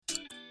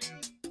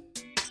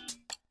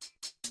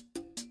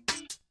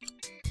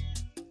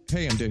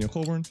Hey, I'm Daniel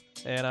Colburn.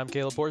 And I'm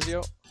Caleb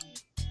Porzio.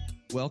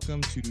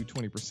 Welcome to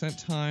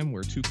 20% Time,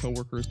 where two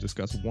coworkers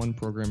discuss one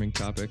programming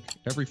topic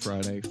every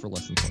Friday for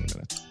less than 20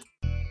 minutes.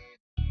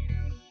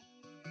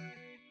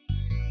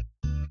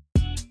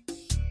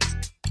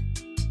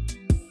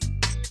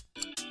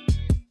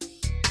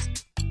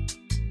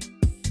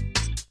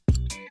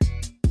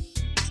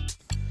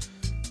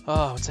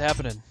 Oh, what's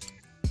happening?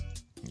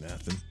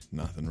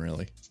 Nothing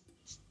really.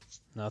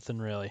 Nothing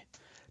really.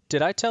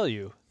 Did I tell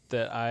you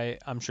that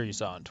I'm sure you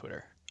saw on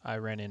Twitter, I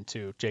ran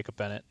into Jacob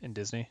Bennett in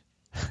Disney?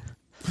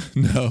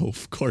 No,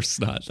 of course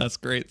not. That's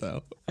great,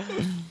 though.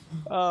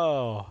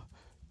 Oh,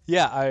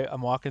 yeah.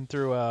 I'm walking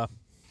through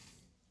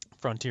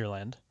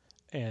Frontierland,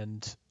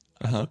 and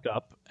I looked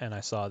up and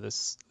I saw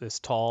this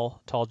tall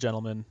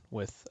gentleman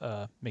with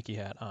a Mickey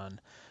hat on.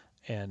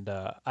 And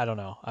I don't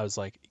know. I was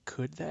like,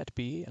 could that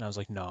be? And I was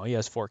like, no, he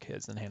has 4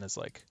 kids. And Hannah's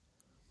like,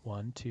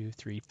 1, 2,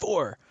 3,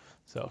 4.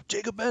 So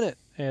Jacob Bennett.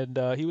 And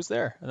he was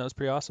there. And that was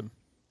pretty awesome.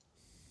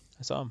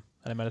 I saw him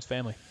and I met his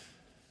family.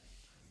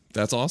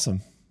 That's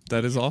awesome.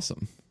 That is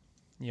awesome.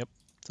 Yep.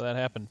 So that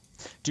happened.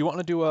 Do you want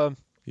to do a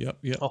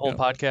whole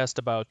podcast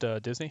about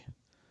Disney?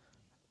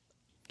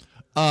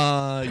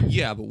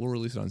 Yeah, but we'll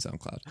release it on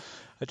SoundCloud.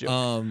 A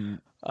joke.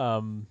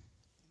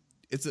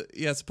 It's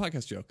a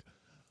podcast joke.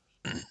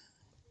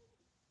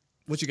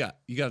 What you got?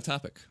 You got a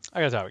topic?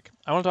 I got a topic.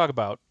 I want to talk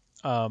about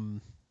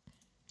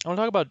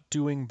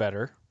doing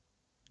better,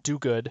 do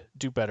good,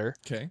 do better.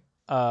 Okay.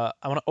 I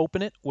want to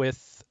open it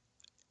with,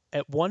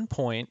 at one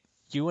point,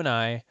 you and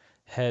I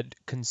had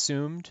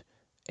consumed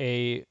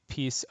a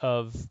piece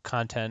of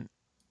content,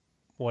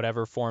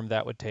 whatever form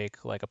that would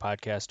take, like a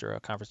podcast or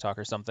a conference talk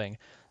or something,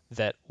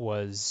 that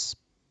was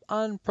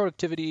on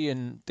productivity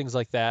and things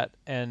like that.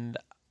 And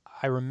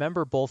I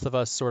remember both of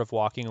us sort of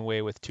walking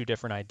away with 2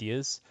 different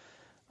ideas.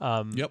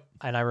 Yep.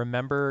 And I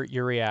remember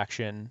your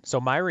reaction.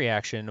 So my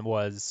reaction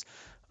was,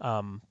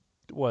 oh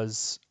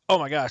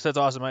my gosh, that's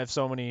awesome. I have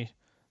so many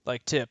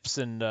like tips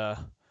and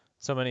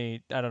so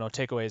many, I don't know,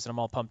 takeaways, and I'm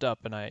all pumped up,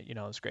 and it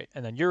was great.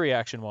 And then your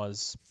reaction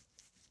was,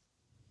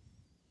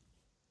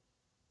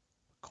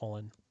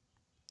 colon.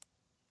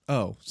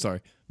 Oh,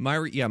 sorry. My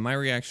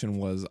reaction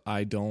was,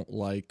 I don't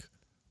like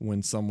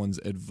when someone's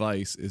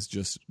advice is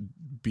just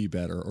be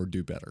better or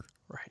do better.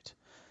 Right.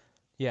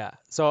 Yeah.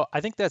 So I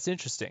think that's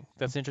interesting.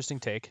 That's an interesting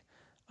take.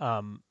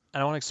 And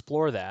I want to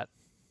explore that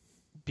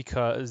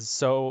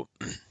because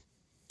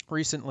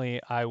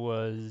recently I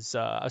was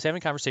having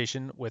a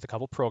conversation with a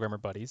couple programmer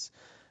buddies,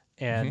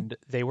 and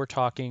they were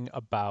talking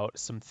about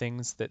some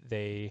things that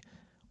they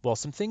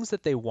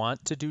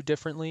want to do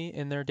differently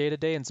in their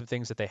day-to-day, and some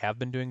things that they have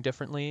been doing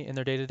differently in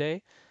their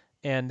day-to-day.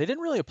 And they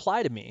didn't really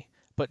apply to me,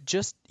 but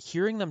just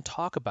hearing them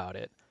talk about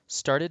it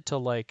started to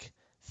like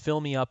fill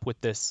me up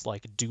with this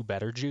like do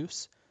better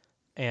juice.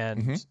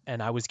 And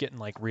I was getting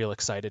like real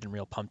excited and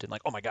real pumped and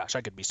like, oh my gosh,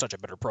 I could be such a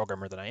better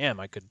programmer than I am.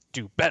 I could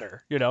do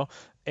better,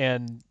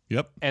 And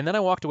and then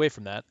I walked away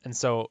from that. And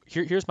so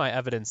here's my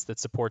evidence that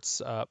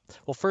supports.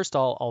 Well, first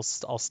I'll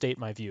state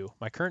my view.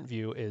 My current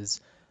view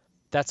is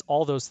that's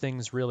all those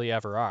things really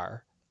ever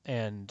are.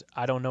 And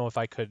I don't know if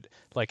I could,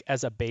 like,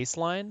 as a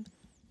baseline,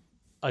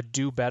 a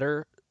do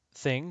better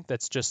thing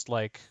that's just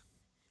like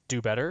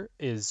do better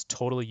is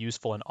totally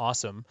useful and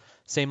awesome.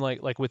 Same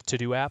like with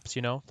to-do apps,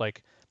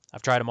 like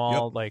I've tried them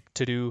all, like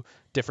to do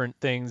different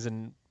things,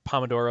 and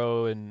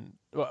Pomodoro and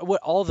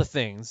all the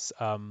things,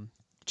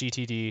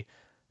 GTD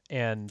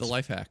and the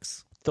life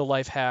hacks,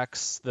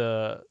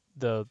 the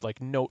like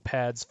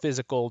notepads,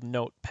 physical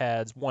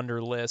notepads,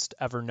 Wunderlist,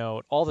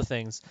 Evernote, all the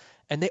things,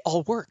 and they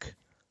all work.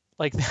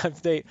 Like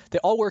they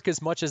all work as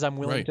much as I'm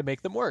willing to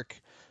make them work,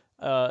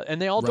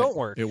 and they all don't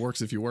work. It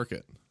works if you work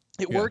it.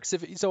 It works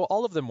so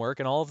all of them work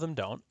and all of them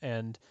don't,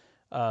 and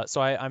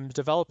so I'm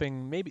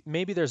developing,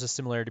 maybe there's a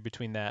similarity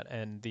between that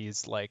and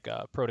these like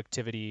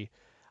productivity.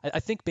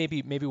 I think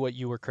maybe what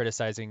you were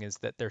criticizing is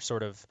that they're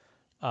sort of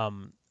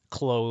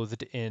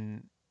clothed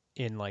in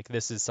like,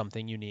 this is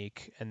something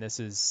unique and this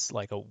is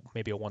like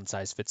maybe a one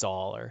size fits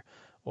all,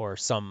 or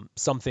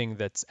something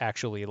that's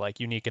actually like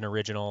unique and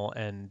original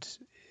and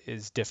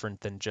is different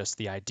than just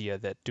the idea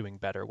that doing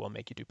better will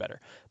make you do better.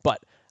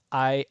 But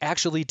I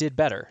actually did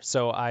better.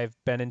 So I've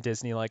been in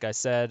Disney, like I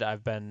said.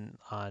 I've been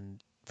on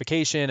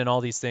vacation and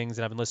all these things,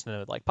 and I've been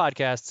listening to like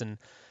podcasts and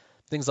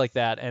things like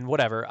that, and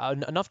whatever.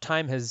 Enough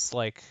time has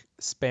like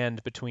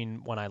spanned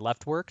between when I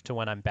left work to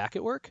when I'm back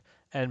at work,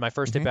 and my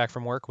first day back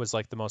from work was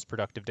like the most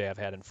productive day I've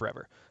had in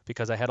forever,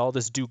 because I had all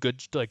this do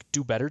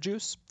better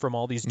juice from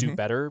all these do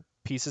better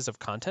pieces of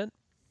content,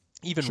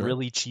 even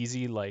really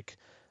cheesy like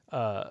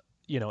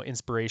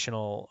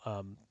inspirational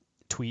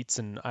tweets,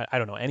 and I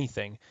don't know,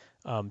 anything,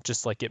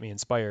 just like get me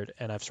inspired.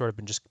 And I've sort of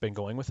been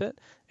going with it,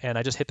 and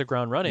I just hit the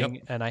ground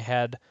running, and I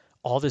had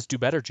all this do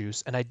better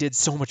juice, and I did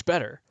so much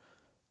better.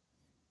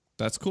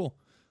 That's cool.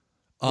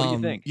 What do you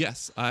think?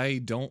 Yes,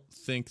 I don't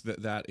think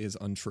that is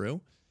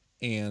untrue,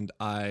 and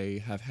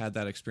I have had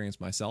that experience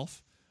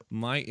myself.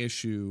 My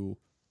issue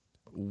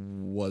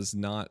was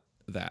not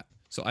that.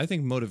 So I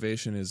think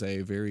motivation is a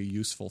very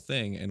useful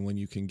thing, and when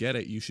you can get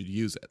it, you should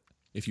use it.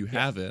 If you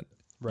have it,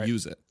 Right.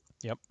 use it.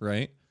 Yep.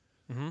 Right?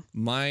 Mm-hmm.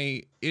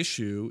 My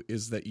issue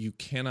is that you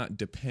cannot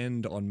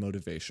depend on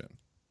motivation.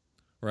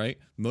 Right?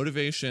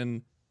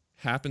 Motivation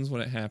happens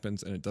when it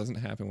happens, and it doesn't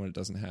happen when it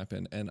doesn't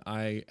happen. And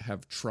I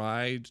have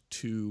tried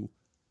to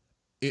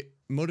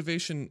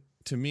motivation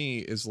to me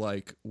is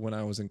like when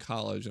I was in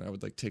college and I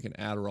would like take an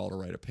Adderall to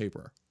write a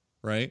paper,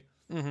 right?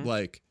 Mm-hmm.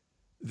 Like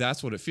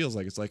that's what it feels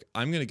like. It's like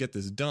I'm going to get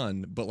this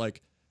done, but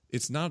like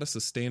it's not a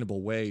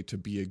sustainable way to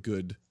be a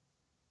good,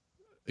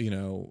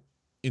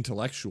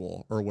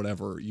 intellectual or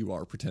whatever you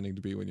are pretending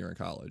to be when you're in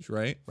college,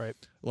 right? Right.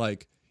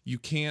 Like you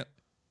can't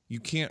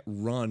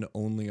run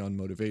only on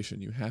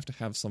motivation. You have to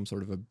have some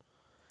sort of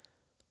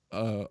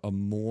a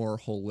more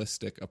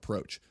holistic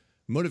approach.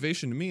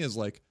 Motivation to me is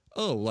like,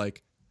 oh,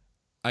 like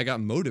I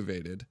got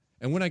motivated,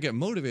 and when I get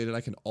motivated,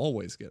 I can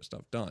always get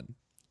stuff done,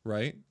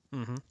 right?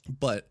 Mm-hmm.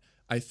 But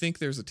I think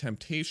there's a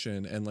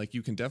temptation, and like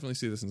you can definitely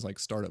see this in like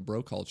startup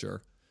bro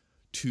culture,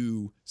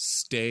 to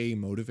stay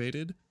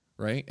motivated,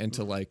 right? And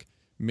to like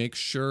make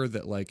sure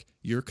that like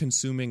you're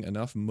consuming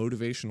enough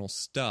motivational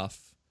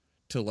stuff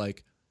to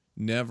like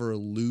never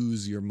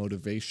lose your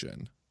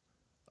motivation.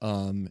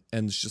 And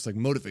it's just like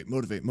motivate.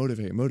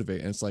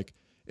 And it's like,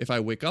 if I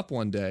wake up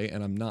one day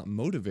and I'm not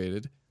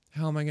motivated,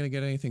 how am I going to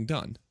get anything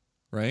done?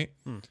 Right?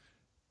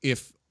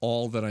 If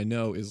all that I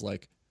know is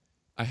like,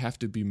 I have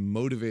to be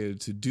motivated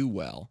to do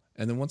well.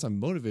 And then once I'm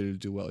motivated to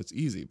do well, it's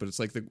easy. But it's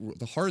like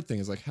the hard thing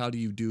is like, how do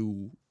you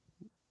do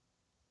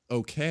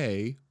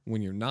okay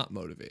when you're not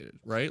motivated,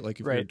 right? Like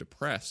if you're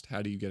depressed,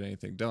 how do you get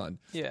anything done?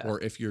 Yeah.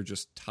 Or if you're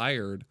just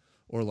tired,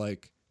 or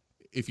like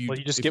if you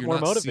just if get you're more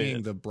not motivated.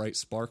 seeing the bright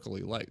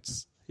sparkly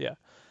lights. Yeah.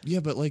 Yeah,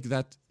 but like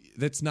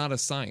that's not a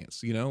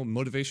science,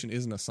 Motivation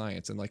isn't a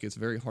science, and like it's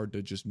very hard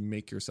to just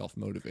make yourself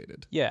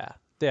motivated. Yeah.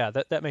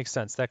 That makes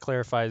sense. That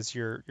clarifies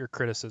your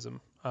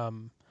criticism.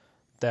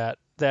 That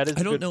is.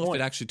 I don't know point.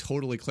 if it actually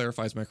totally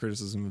clarifies my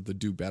criticism of the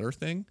do better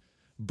thing,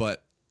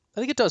 but I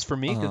think it does for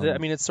me. 'Cause I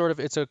mean,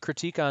 it's a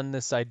critique on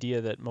this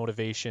idea that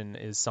motivation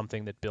is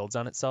something that builds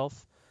on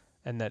itself,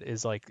 and that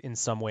is like in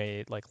some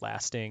way like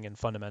lasting and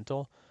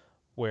fundamental,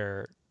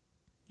 where,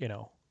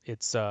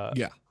 it's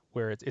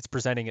where it's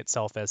presenting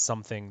itself as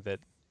something that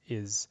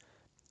is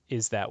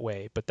that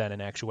way, but then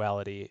in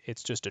actuality,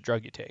 it's just a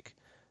drug you take.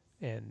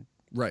 And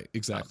right,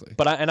 exactly.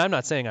 But I'm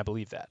not saying I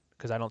believe that,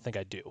 because I don't think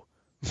I do.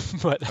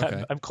 But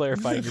okay. I'm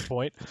clarifying your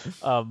point.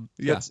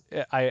 Yeah.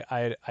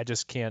 I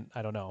just can't.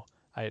 I don't know.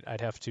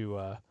 I'd have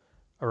to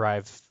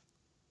arrive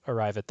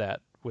at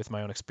that with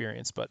my own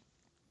experience. But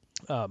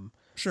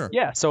sure.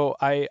 Yeah. So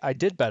I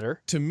did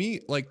better. To me,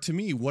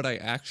 what I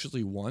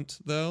actually want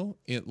though,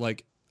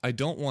 I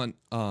don't want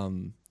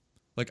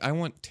I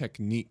want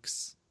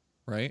techniques,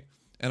 right?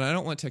 And I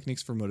don't want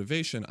techniques for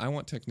motivation. I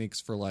want techniques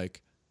for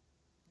like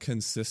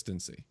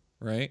consistency,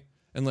 right?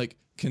 And like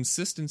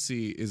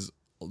consistency is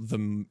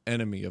the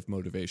enemy of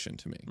motivation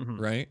to me,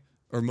 right?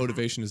 Or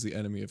motivation is the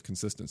enemy of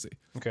consistency.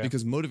 Okay.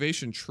 Because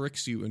motivation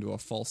tricks you into a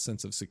false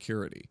sense of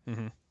security.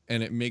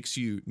 And it makes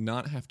you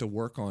not have to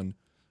work on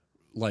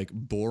like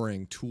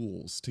boring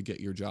tools to get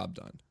your job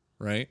done,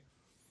 right?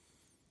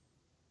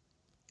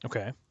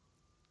 Okay.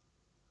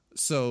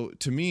 So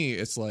to me,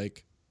 it's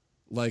like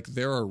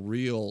there are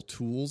real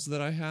tools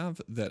that I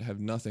have that have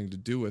nothing to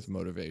do with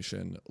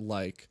motivation,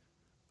 like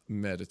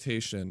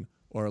meditation,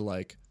 or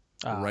like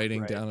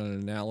writing down an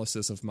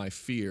analysis of my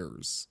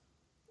fears,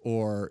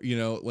 or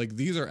like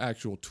these are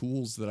actual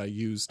tools that I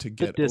use to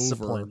get the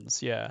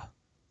disciplines, over. Yeah.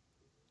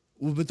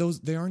 Well, but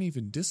they aren't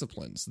even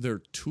disciplines.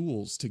 They're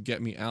tools to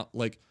get me out.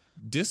 Like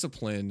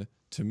discipline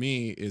to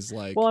me is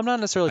like. Well, I'm not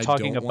necessarily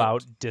talking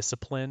about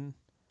discipline.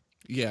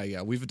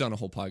 Yeah. We've done a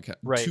whole podcast,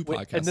 right? 2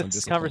 podcasts and on this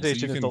discipline.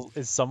 conversation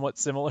is somewhat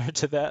similar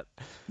to that.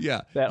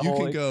 Yeah, that you whole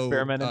can go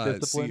experiment in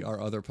discipline. see our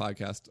other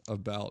podcast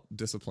about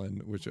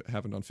discipline, which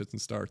happened on Fits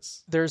and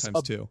Starts. There's a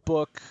 2.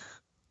 book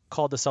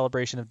called The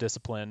Celebration of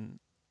Discipline,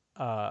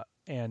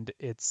 and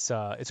it's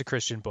a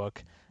Christian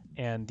book,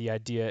 and the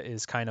idea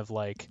is kind of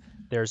like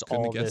there's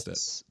Couldn't all have guessed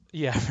this.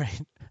 Yeah,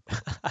 right.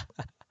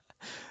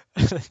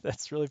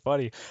 That's really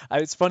funny.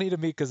 It's funny to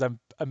me because I'm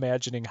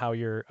imagining how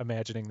you're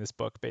imagining this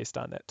book based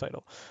on that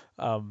title,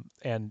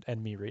 and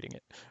me reading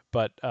it.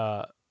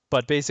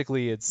 But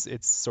basically,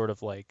 it's sort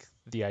of like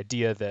the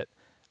idea that,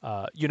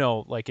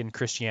 like in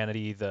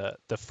Christianity, the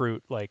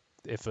fruit, like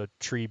if a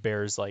tree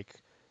bears like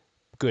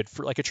good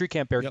fruit, like a tree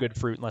can't bear good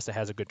fruit unless it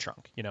has a good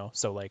trunk,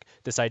 So like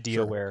this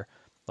idea where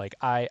like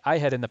I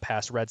had in the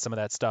past read some of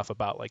that stuff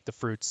about like the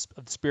fruits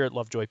of the spirit,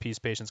 love, joy, peace,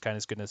 patience,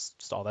 kindness, goodness,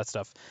 just all that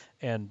stuff,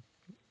 and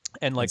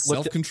like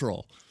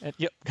self-control.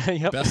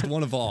 Yep. Best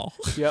one of all.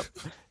 Yep.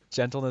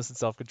 Gentleness and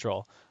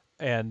self-control.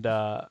 And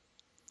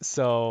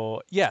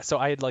so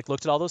I had like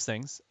looked at all those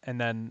things,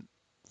 and then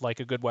like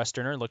a good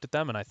Westerner looked at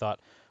them, and I thought,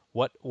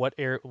 which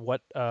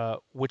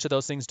of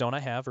those things don't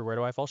I have, or where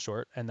do I fall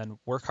short, and then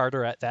work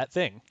harder at that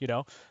thing,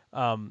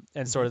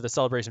 and sort of the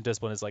celebration of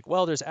discipline is like,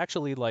 well, there's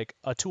actually like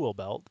a tool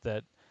belt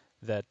that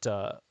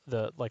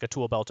a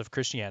tool belt of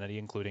Christianity,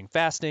 including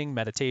fasting,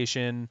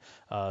 meditation,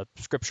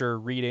 scripture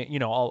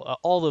reading,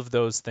 all of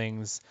those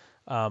things,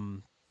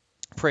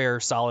 prayer,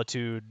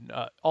 solitude,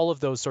 all of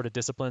those sort of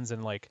disciplines.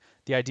 And like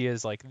the idea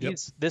is like Yep.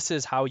 this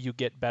is how you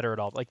get better at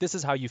all. Like this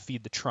is how you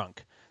feed the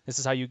trunk. This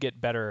is how you get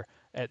better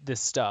at this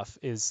stuff,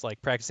 is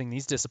like practicing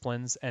these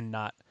disciplines and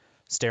not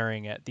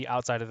staring at the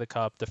outside of the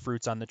cup, the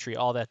fruits on the tree,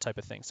 all that type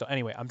of thing. So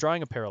anyway, I'm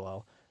drawing a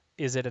parallel.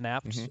 Is it an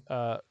apt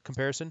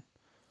comparison?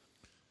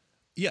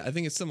 Yeah, I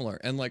think it's similar.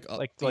 And like,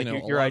 Like a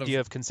your lot idea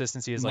of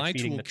consistency is my like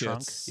feeding the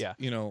trunk. toolkits, Yeah.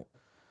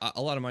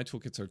 A lot of my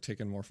toolkits are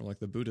taken more from like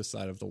the Buddhist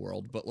side of the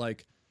world, but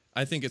like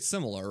I think it's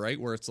similar, right?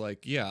 Where it's like,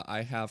 yeah,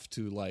 I have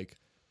to like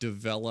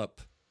develop,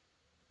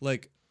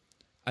 like,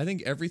 I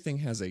think everything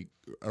has a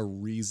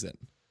reason,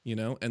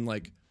 and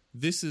like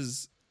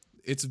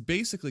it's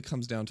basically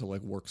comes down to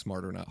like work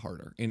smarter, not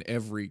harder in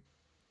every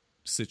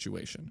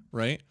situation,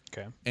 right?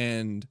 Okay.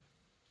 And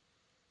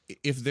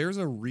if there's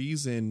a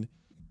reason,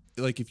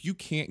 like if you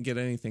can't get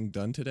anything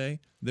done today,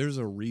 there's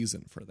a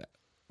reason for that,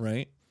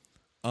 right?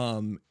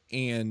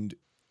 And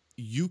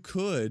you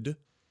could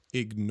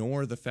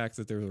ignore the fact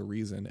that there's a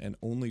reason and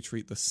only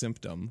treat the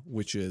symptom,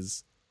 which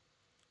is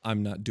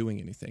I'm not doing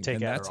anything. Take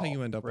and that's Adderall, how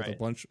you end up with right. a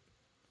bunch.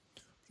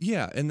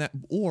 Yeah, and that,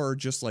 or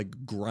just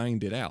like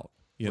grind it out,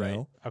 Right.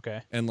 know?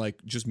 Okay. And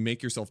like just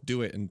make yourself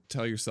do it and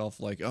tell yourself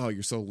like, oh,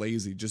 you're so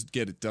lazy, just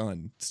get it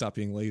done. Stop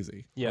being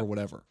lazy Yep. or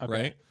whatever, Okay.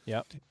 right?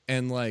 Yep.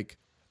 And like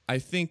I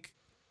think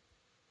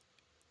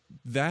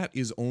that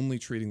is only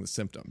treating the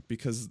symptom,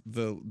 because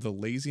the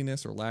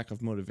laziness or lack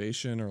of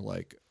motivation or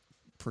like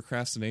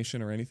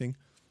procrastination or anything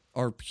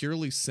are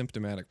purely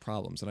symptomatic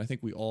problems, and I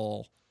think we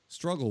all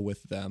struggle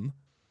with them.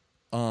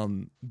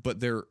 But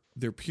they're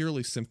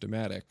purely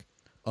symptomatic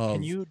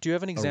of Do you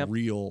have an a example?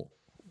 real.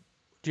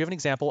 Do you have an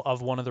example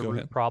of one of the Go root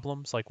ahead.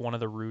 problems, like one of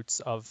the roots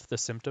of the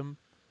symptom?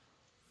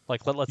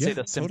 Like let's say Yeah,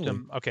 the symptom.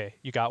 totally. Okay,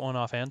 you got one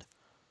offhand?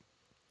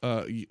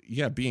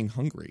 Yeah, being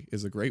hungry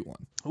is a great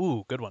one.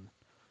 Ooh, good one.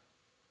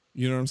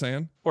 You know what I'm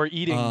saying? Or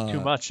eating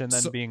too much and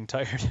then so- being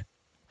tired.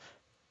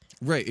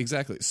 Right,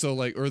 exactly. So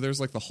like, or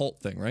there's like the HALT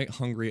thing, right?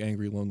 Hungry,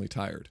 angry, lonely,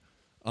 tired.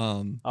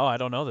 Oh, I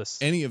don't know this.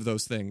 Any of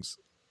those things.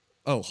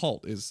 Oh,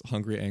 HALT is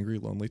hungry, angry,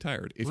 lonely,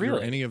 tired. If you're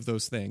Really? any of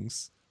those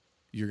things,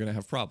 you're gonna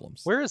have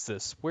problems. Where is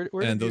this? Where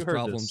and have those you heard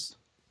problems, this?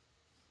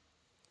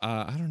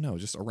 I don't know,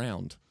 just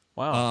around.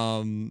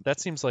 Wow. That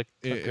seems like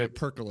It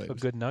percolated. a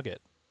good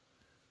nugget.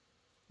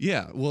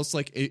 Yeah, well, it's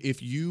like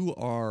if you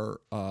are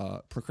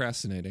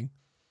procrastinating,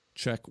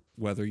 check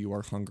whether you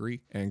are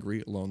hungry,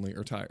 angry, lonely,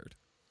 or tired,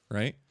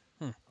 right?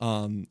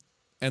 And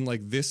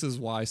like this is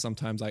why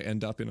sometimes I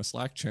end up in a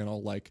Slack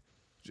channel like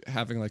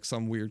having like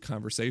some weird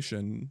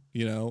conversation,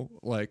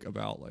 like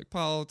about like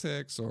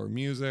politics or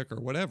music or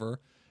whatever,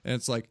 and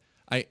it's like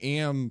I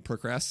am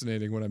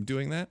procrastinating when I'm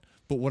doing that,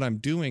 but what I'm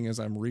doing is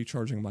I'm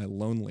recharging my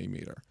lonely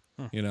meter,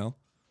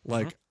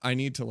 like I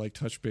need to like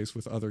touch base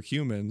with other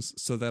humans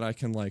so that I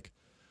can like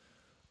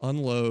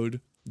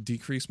unload,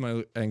 decrease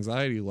my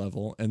anxiety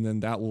level, and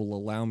then that will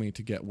allow me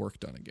to get work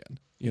done again,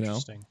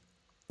 Interesting.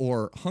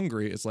 Or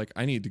hungry, it's like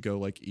I need to go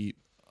like eat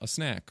a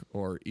snack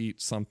or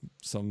eat some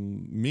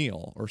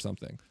meal or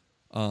something.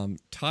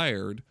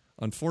 Tired,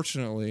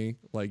 unfortunately,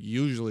 like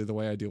usually the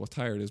way I deal with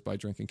tired is by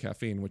drinking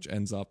caffeine, which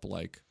ends up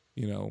like,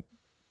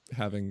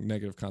 having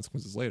negative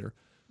consequences later.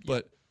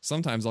 But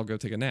sometimes I'll go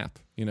take a nap,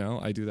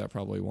 I do that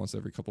probably once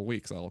every couple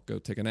weeks. I'll go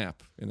take a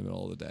nap in the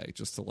middle of the day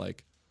just to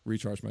like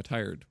recharge my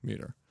tired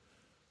meter.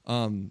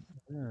 And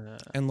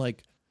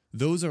like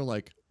those are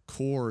like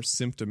core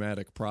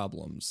symptomatic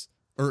problems,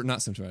 or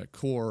not symptomatic,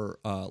 core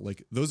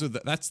like those are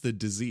that's the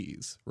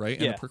disease, right?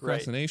 And Yeah, the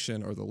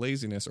procrastination or the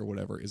laziness or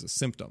whatever is a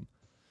symptom.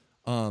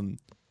 And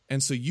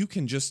so you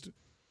can just,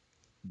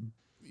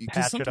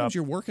 because Patch it up.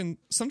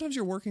 sometimes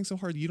you're working so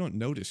hard you don't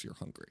notice you're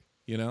hungry,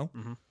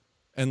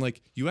 and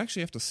like you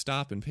actually have to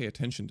stop and pay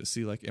attention to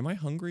see like, am I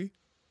hungry?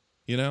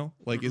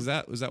 Like is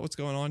that what's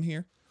going on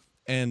here?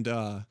 And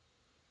so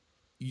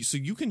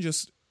you can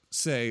just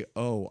say,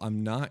 oh,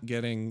 I'm not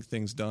getting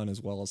things done as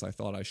well as I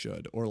thought I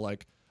should, or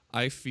like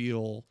I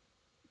feel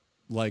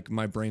like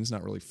my brain's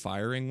not really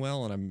firing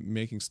well and I'm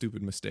making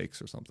stupid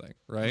mistakes or something,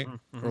 right?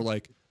 Or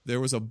like there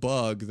was a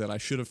bug that I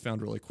should have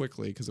found really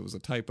quickly because it was a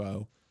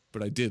typo,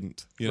 but I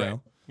didn't,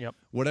 know? Yep.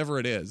 Whatever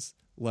it is,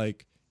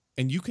 like,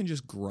 and you can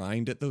just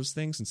grind at those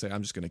things and say,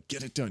 I'm just going to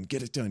get it done,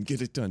 get it done,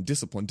 get it done.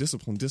 Discipline,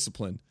 discipline,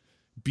 discipline.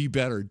 Be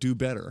better, do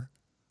better,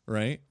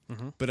 right?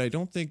 But I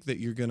don't think that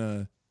you're going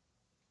to,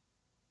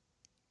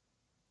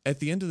 at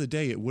the end of the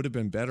day, it would have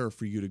been better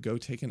for you to go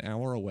take an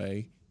hour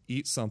away,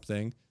 eat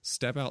something,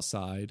 step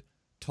outside,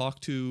 talk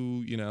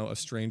to, a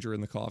stranger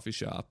in the coffee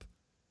shop,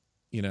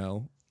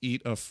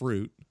 eat a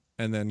fruit,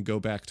 and then go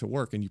back to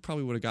work. And you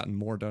probably would have gotten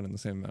more done in the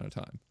same amount of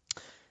time.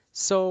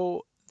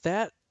 So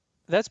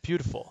that's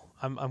beautiful.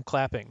 I'm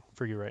clapping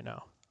for you right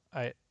now.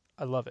 I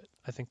love it.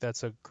 I think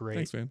that's a great.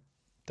 Thanks, man.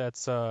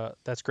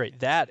 That's great.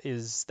 That's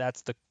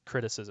the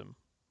criticism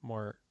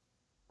more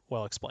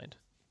well explained.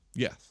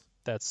 Yes.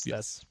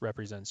 That's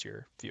represents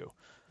your view,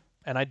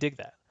 and I dig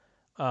that.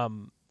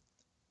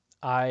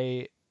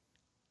 I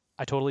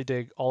totally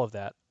dig all of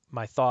that.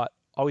 My thought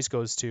always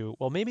goes to,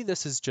 well, maybe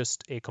this is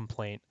just a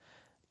complaint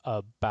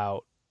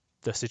about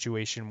the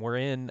situation we're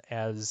in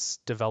as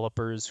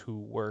developers who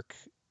work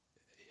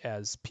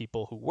as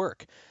people who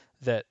work,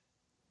 that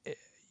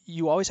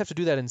you always have to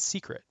do that in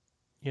secret,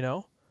 you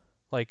know,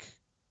 like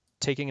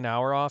taking an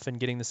hour off and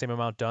getting the same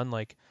amount done.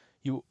 Like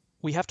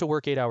we have to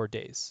work 8-hour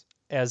days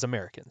as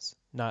Americans,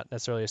 not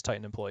necessarily as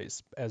Titan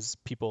employees, as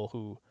people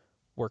who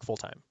work full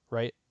time,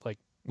 right? Like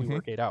we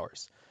work 8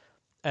 hours.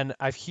 And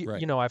Right.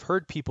 you know, I've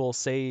heard people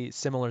say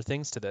similar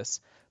things to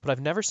this, but I've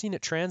never seen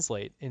it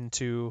translate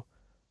into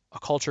a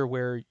culture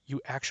where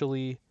you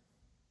actually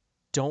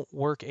don't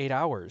work 8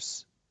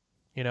 hours,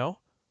 you know?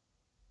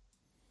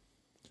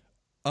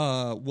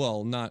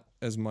 Well, not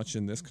as much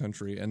in this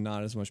country, and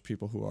not as much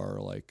people who are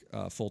like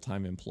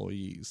full-time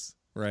employees,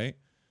 right?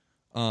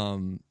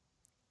 And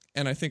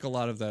I think a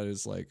lot of that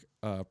is like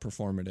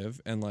performative,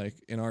 and like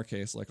in our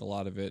case, like a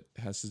lot of it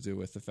has to do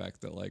with the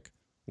fact that like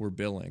we're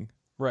billing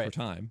for Right.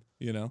 time,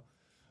 you know.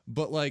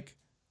 But like,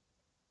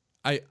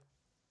 I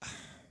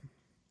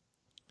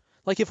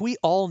Like if we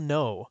all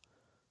know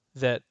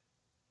that,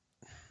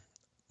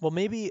 well,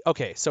 maybe,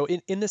 okay, so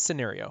in this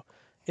scenario,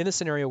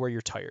 where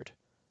you're tired,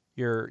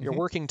 you're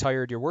working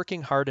tired, you're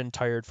working hard and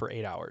tired for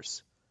 8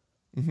 hours,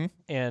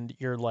 and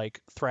you're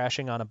like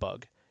thrashing on a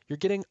bug. You're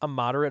getting a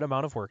moderate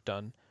amount of work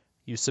done.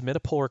 You submit a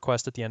pull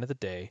request at the end of the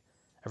day.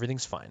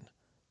 Everything's fine.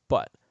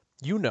 But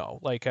you know,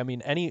 like, I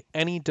mean,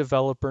 any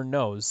developer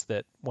knows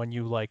that when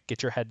you like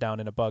get your head down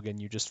in a bug and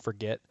you just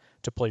forget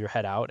to pull your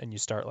head out and you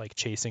start like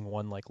chasing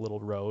one like little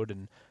road,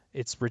 and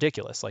it's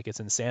ridiculous. Like, it's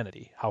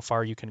insanity how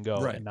far you can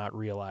go Right. and not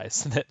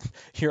realize that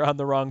you're on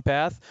the wrong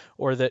path,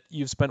 or that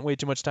you've spent way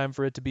too much time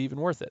for it to be even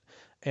worth it.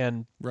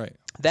 And right.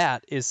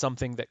 that is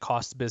something that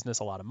costs business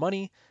a lot of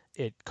money.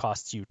 It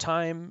costs you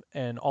time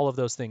and all of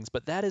those things.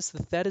 But that is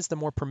the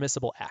more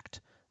permissible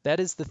act. That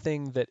is the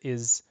thing that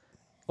is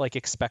like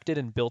expected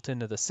and built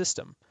into the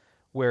system,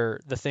 where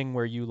the thing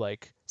where you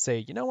like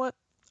say, you know what,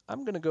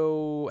 I'm going to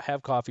go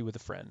have coffee with a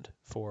friend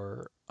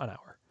for an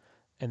hour.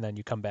 And then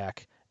you come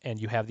back and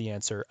you have the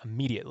answer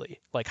immediately.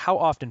 Like, how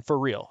often, for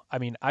real? I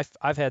mean,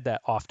 I've had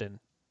that often.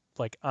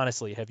 Like,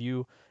 honestly, have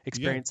you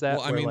experienced that?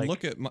 Well, I where, mean, like,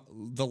 look at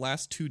the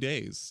last 2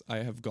 days. I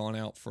have gone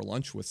out for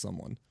lunch with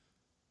someone.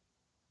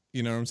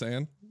 You know what I'm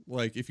saying?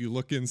 Like, if you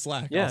look in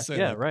Slack, Yeah, I'll say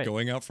yeah, like, right.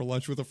 going out for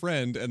lunch with a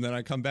friend, and then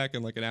I come back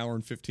in like an hour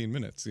and 15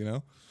 minutes. You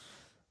know,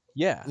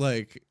 yeah.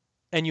 like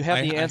And you have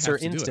I the answer have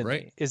to do it, instantly.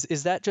 right?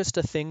 Is that just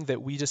a thing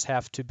that we just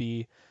have to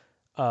be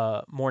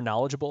more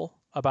knowledgeable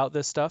about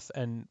this stuff?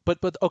 And but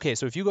okay,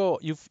 so if you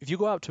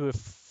go out to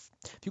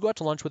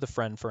lunch with a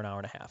friend for an hour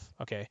and a half,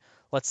 okay,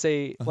 let's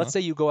say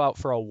you go out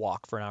for a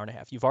walk for an hour and a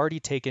half. You've already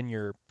taken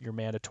your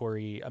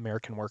mandatory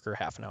American worker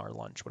half an hour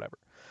lunch, whatever.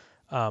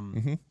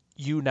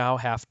 You now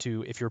have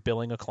to, if you're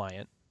billing a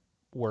client,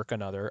 work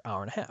another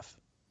hour and a half,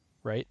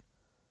 right?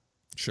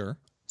 Sure.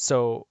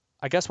 So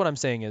I guess what I'm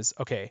saying is,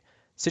 okay,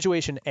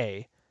 situation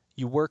A,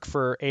 you work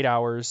for 8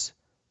 hours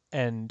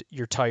and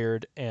you're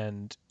tired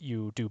and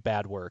you do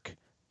bad work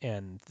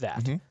and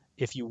that.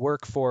 If you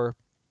work for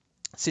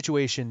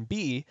situation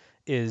B,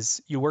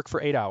 is you work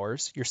for 8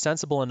 hours, you're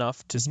sensible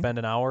enough to spend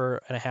an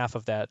hour and a half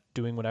of that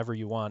doing whatever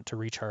you want to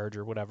recharge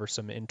or whatever,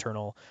 some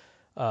internal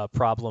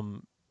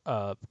problem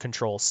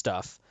control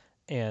stuff.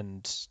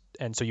 And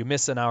so you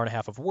miss an hour and a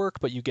half of work,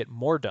 but you get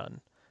more done.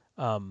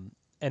 And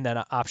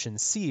then option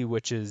C,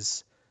 which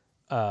is,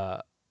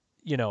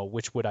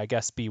 which would, I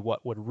guess, be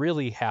what would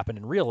really happen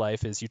in real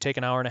life, is you take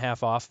an hour and a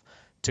half off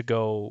to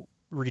go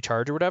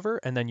recharge or whatever,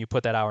 and then you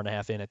put that hour and a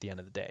half in at the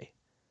end of the day.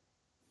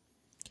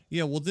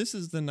 Yeah, well, this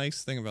is the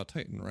nice thing about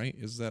Titan, right?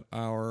 Is that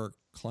our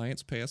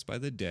clients pay us by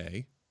the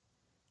day,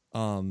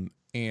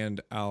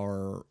 and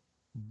our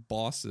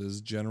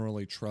bosses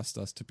generally trust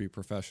us to be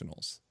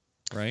professionals,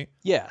 right?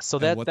 Yeah, so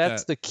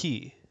that's the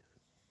key.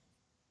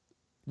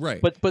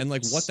 Right. But and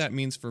like what that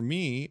means for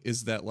me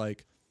is that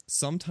like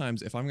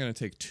sometimes if I'm going to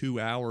take 2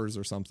 hours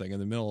or something in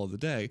the middle of the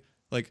day,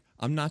 like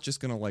I'm not just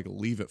going to like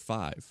leave at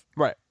 5.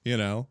 Right. You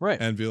know? Right.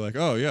 And be like,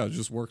 "Oh yeah,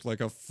 just work like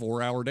a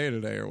 4-hour day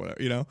today or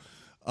whatever," you know?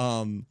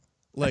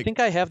 Like I think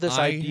I have this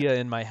idea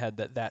in my head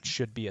that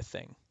should be a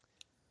thing.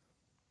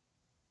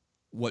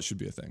 What should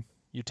be a thing?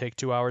 You take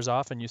 2 hours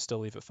off and you still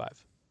leave at 5.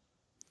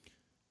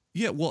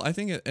 Yeah, well, I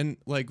think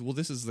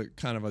this is the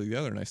kind of the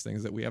other nice thing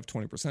is that we have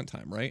 20%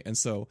 time, right? And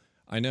so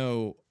I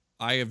know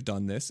I have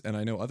done this, and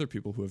I know other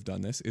people who have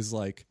done this, is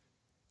like,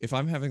 if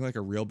I'm having like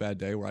a real bad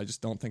day where I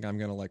just don't think I'm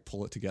going to like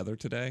pull it together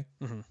today,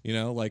 you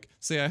know, like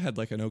say I had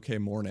like an okay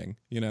morning,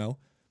 you know,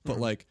 but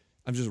like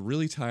I'm just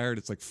really tired.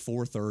 It's like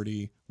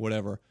 4:30,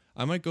 whatever.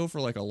 I might go for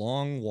like a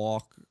long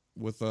walk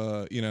with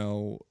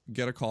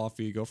get a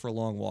coffee, go for a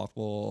long walk,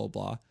 blah, blah,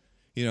 blah.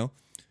 You know,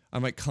 I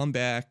might come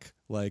back,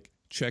 like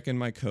check in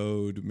my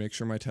code, make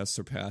sure my tests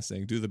are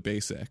passing, do the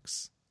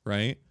basics,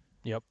 right?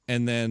 Yep.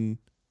 And then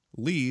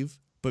leave.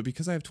 But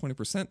because I have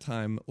 20%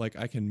 time, like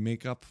I can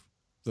make up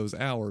those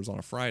hours on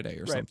a Friday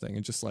or something.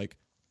 And just like,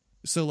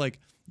 so like,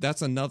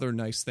 that's another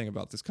nice thing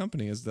about this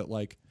company is that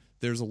like,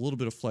 there's a little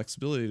bit of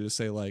flexibility to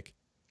say like,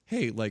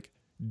 hey, like,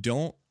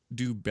 don't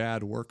do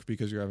bad work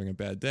because you're having a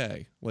bad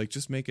day. Like,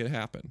 just make it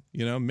happen.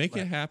 Make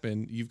it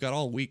happen. You've got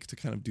all week to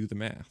kind of do the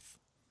math.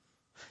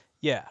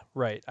 Yeah,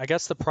 right. I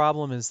guess the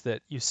problem is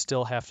that you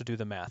still have to do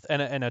the math.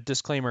 And a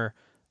disclaimer,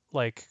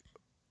 like,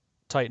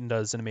 Titan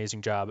does an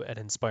amazing job at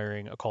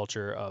inspiring a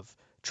culture of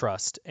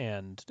trust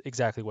and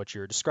exactly what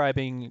you're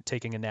describing,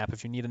 taking a nap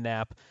if you need a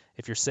nap.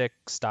 If you're sick,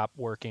 stop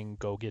working,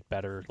 go get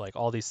better. Like,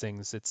 all these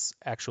things, it's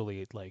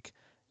actually like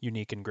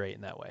unique and great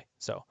in that way.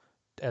 So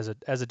as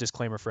a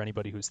disclaimer for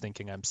anybody who's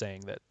thinking I'm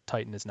saying that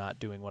Titan is not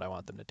doing what I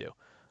want them to do.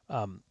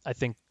 I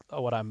think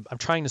what I'm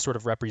trying to sort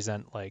of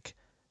represent, like,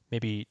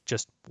 maybe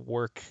just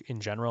work in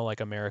general, like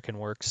American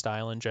work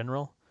style in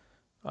general.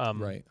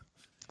 Right.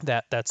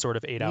 That sort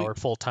of 8-hour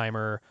full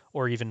timer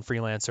or even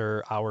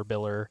freelancer hour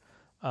biller.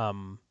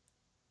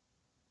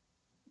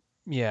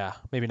 Yeah,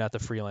 maybe not the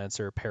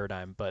freelancer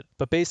paradigm, but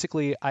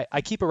basically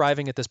I keep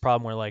arriving at this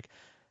problem where, like,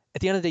 at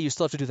the end of the day, you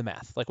still have to do the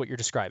math. Like what you're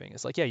describing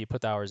is like, yeah, you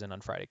put the hours in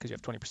on Friday because you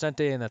have 20%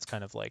 day and that's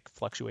kind of like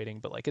fluctuating.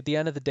 But like at the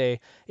end of the day,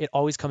 it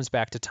always comes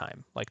back to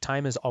time. Like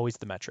time is always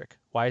the metric.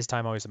 Why is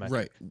time always the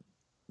metric? Right.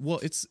 Well,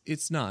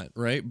 it's not,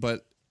 right?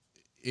 But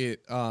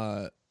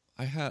I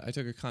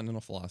took a continental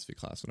philosophy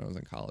class when I was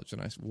in college,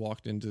 and I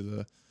walked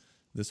into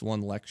this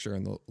one lecture,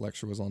 and the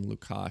lecture was on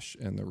Lukács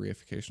and the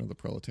reification of the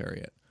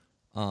proletariat.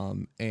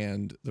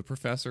 And the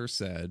professor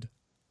said,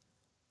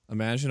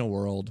 imagine a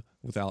world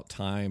without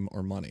time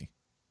or money.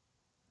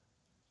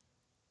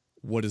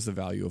 What is the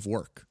value of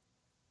work?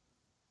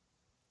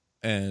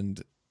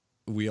 And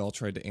we all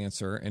tried to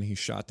answer, and he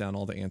shot down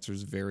all the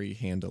answers very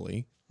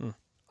handily.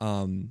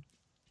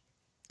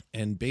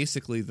 And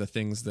basically the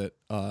things that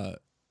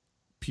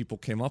people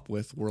came up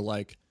with were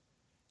like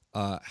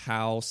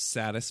how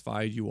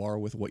satisfied you are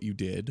with what you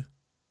did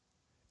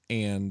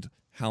and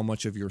how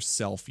much of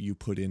yourself you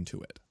put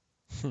into it.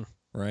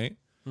 Right?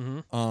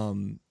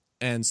 Mm-hmm.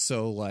 And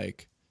so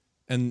like,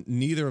 and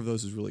neither of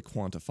those is really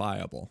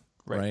quantifiable,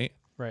 right?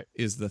 Right.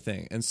 Is the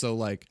thing. And so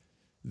like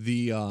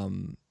the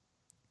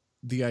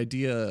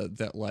idea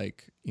that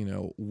like,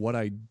 what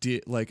I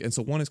did, like, and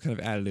so one is kind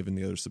of additive and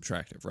the other is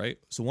subtractive, right?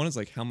 So one is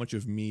like, how much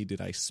of me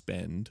did I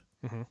spend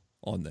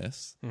on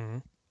this,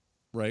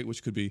 right?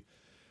 Which could be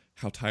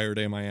how tired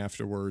am I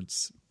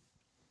afterwards,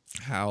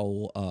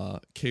 how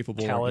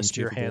capable calloused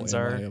or your incapable hands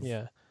am are. I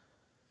of,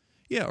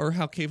 yeah, or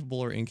how capable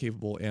or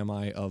incapable am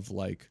I of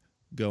like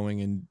going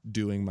and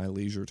doing my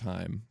leisure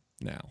time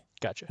now?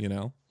 Gotcha.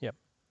 Yep.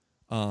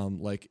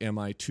 Like, am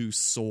I too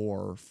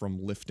sore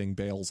from lifting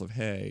bales of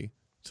hay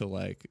to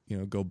like,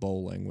 go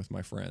bowling with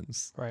my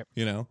friends? Right.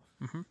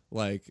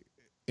 Like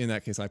in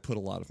that case, I put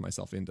a lot of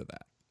myself into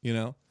that,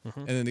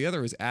 and then the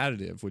other is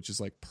additive, which is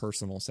like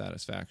personal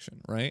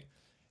satisfaction. Right.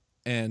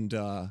 And,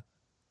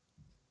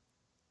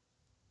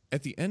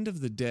 at the end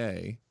of the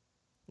day,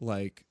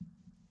 like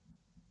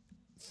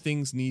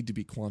things need to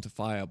be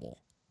quantifiable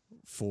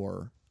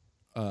for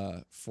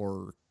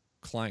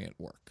client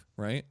work,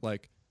 right?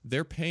 Like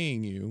they're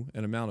paying you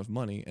an amount of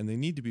money and they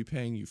need to be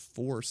paying you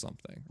for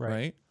something,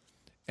 right?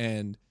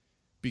 And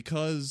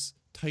because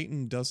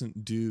Titan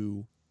doesn't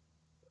do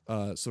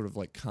sort of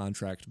like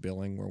contract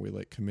billing where we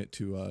like commit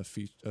to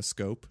a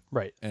scope,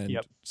 right, and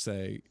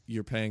say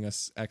you're paying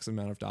us X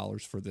amount of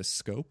dollars for this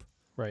scope,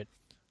 right?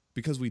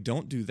 Because we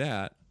don't do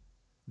that,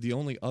 the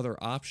only other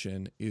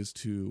option is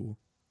to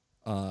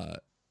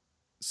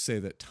say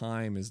that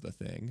time is the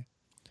thing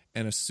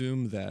and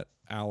assume that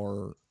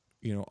our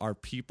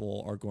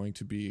people are going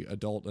to be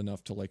adult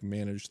enough to like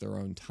manage their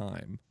own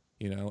time,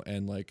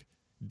 and like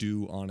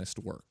do honest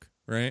work,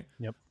 right?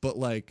 Yep. But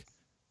like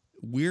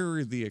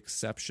we're the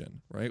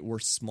exception, right? We're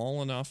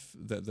small enough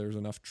that there's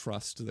enough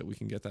trust that we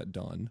can get that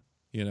done,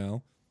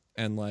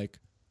 and like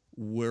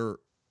we're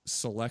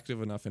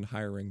selective enough in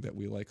hiring that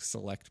we like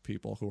select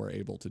people who are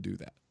able to do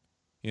that,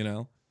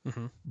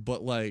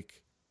 But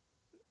like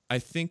I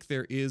think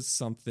there is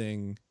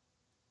something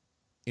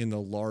in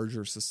the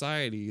larger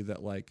society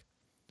that like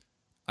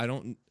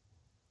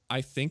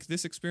I think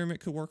this experiment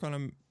could work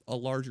on a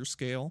larger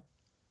scale,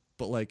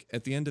 but like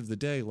at the end of the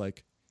day,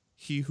 like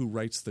he who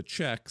writes the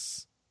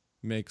checks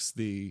makes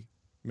the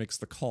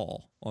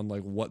call on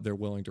like what they're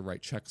willing to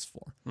write checks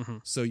for.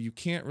 So you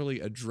can't really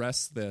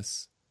address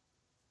this.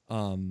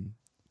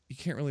 You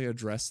can't really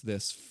address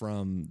this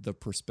from the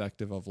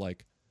perspective of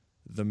like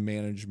the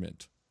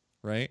management,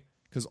 right?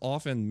 Because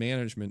often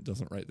management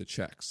doesn't write the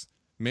checks.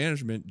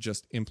 Management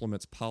just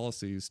implements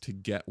policies to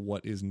get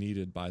what is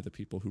needed by the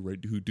people who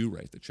do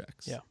write the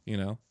checks. Yeah.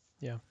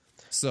 Yeah.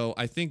 So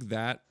I think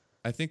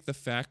the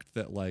fact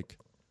that like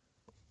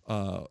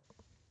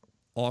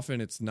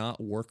often it's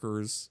not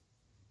workers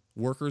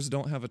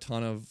don't have a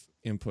ton of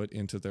input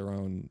into their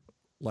own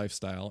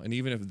lifestyle, and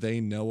even if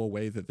they know a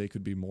way that they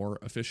could be more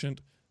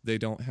efficient, they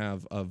don't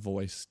have a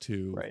voice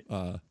to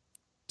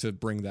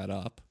bring that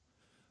up.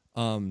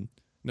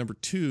 Number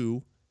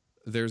two,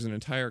 there's an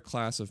entire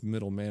class of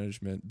middle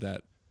management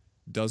that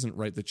doesn't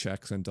write the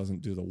checks and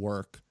doesn't do the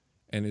work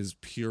and is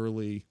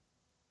purely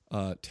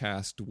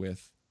tasked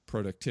with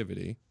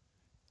productivity.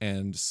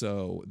 And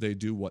so they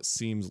do what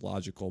seems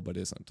logical but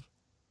isn't,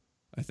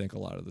 I think, a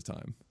lot of the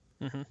time.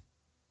 Mm-hmm.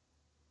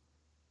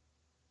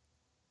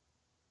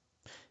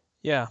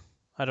 Yeah,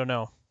 I don't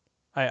know.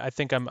 I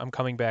think I'm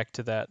coming back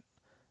to that.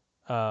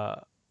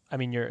 I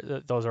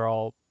mean, those are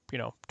all,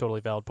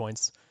 totally valid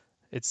points.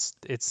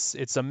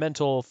 It's a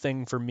mental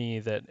thing for me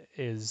that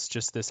is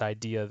just this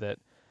idea that,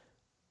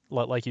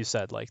 like you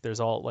said, like there's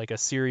all like a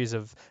series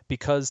of,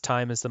 because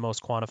time is the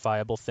most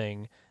quantifiable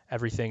thing,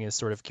 everything is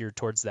sort of geared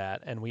towards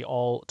that, and we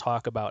all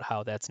talk about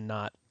how that's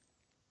not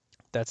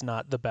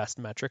the best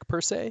metric per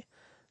se.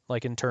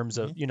 Like in terms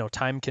of, Hmm.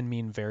 time can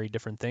mean very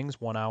different things.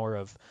 1 hour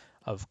of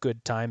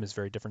good time is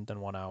very different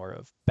than 1 hour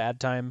of bad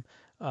time.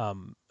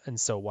 And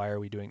so why are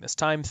we doing this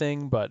time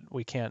thing? But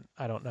we can't,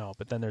 I don't know.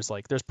 But then there's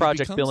It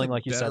project becomes a billing,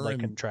 like you said, better like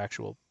and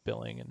contractual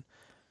billing, and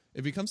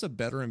it becomes a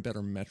better and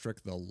better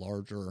metric the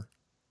larger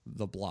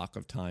the block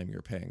of time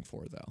you're paying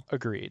for, though.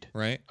 agreed.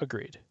 Right?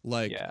 Agreed.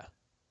 Like Yeah.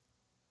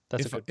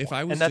 That's a if good if point.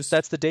 I was And that's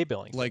just the day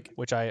billing thing, like,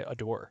 which I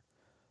adore.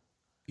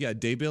 yeah,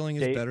 day billing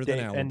is better than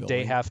hour And day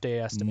billing. half day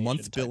estimation.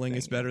 Month type billing thing,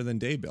 is better than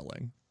day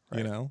billing. You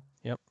Right. know,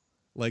 Yep.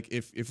 like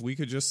if we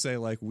could just say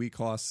like we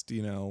cost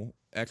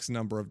X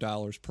number of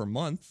dollars per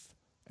month,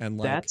 and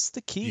like That's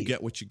the key. you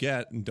get what you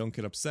get and don't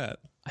get upset.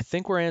 I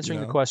think we're answering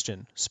You the know?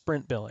 question.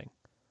 Sprint billing.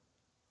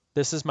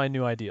 This is my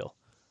new ideal.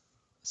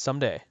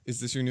 Someday. Is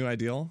this your new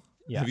ideal?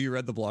 Yeah. Have you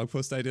read the blog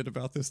post I did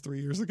about this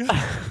 3 years ago?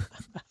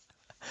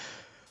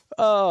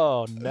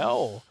 Oh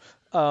no.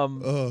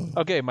 Ugh.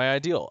 Okay, my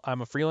ideal.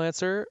 I'm a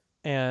freelancer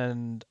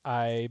and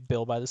I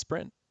bill by the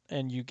sprint,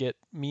 and you get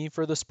me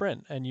for the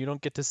sprint, and you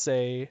don't get to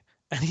say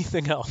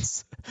anything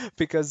else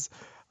because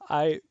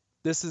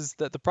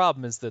the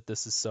problem is that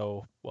this is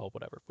so, well,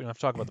 whatever. We don't have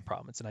to talk about the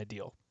problem. It's an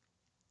ideal.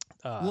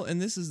 Well,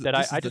 and this is that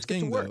this I is the just get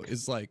to thing though, work.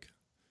 is like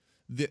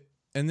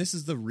and this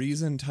is the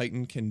reason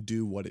Titan can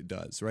do what it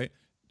does, right?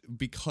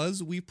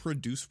 Because we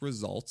produce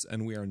results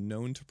and we are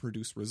known to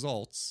produce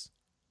results,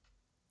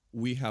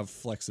 we have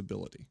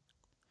flexibility,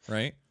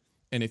 right?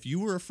 And if you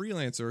were a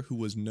freelancer who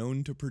was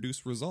known to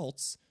produce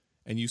results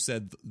and you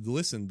said,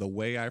 listen, the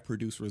way I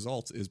produce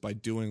results is by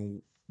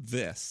doing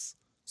this,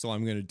 so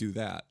I'm going to do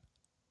that,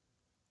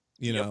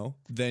 Yep.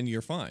 then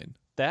you're fine.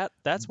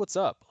 That's what's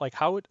up. Like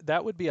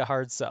that would be a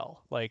hard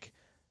sell. Like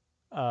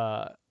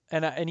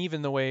and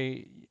even the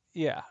way,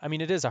 yeah, I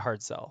mean, it is a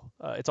hard sell.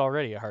 It's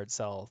already a hard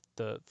sell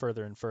the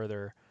further and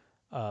further,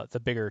 the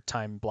bigger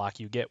time block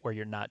you get where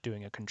you're not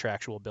doing a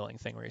contractual billing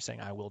thing where you're saying,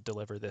 I will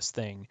deliver this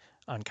thing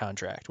on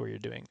contract, where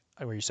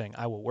you're saying,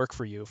 I will work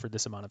for you for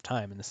this amount of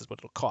time and this is what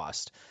it'll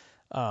cost.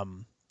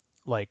 Mm-hmm.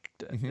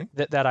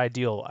 That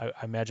ideal, I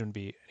imagine, would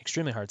be an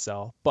extremely hard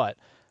sell, but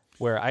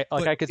where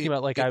But I could see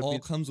about, like, it I all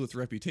would be, comes with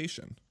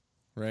reputation,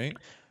 right?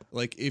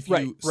 Like if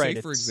Right, you right,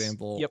 say, for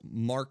example, yep.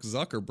 Mark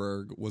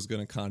Zuckerberg was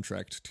going to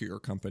contract to your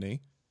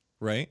company,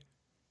 right?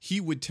 He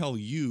would tell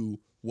you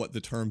what the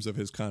terms of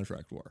his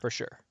contract were, for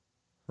sure.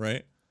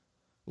 right?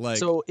 Like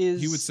So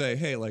he would say,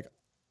 "Hey, like,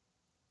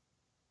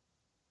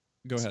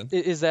 go ahead."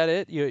 Is that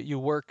it? You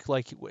work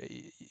like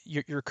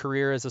your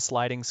career is a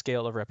sliding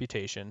scale of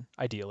reputation,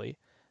 ideally,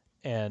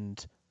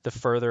 and the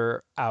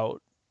further on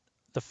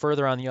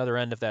the other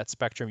end of that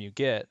spectrum you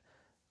get,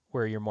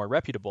 where you're more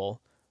reputable,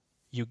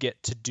 you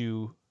get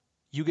to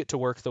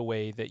work the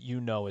way that you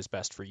know is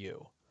best for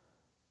you.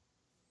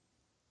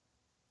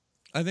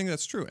 I think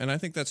that's true, and I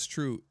think that's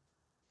true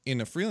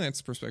in a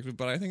freelance perspective,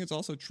 but I think it's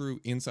also true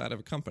inside of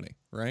a company,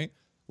 right?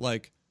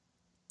 Like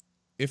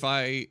if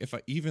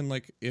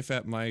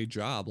at my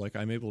job, like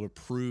I'm able to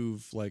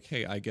prove like,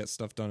 hey, I get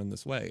stuff done in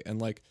this way, and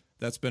like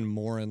that's been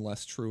more and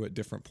less true at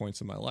different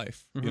points in my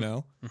life,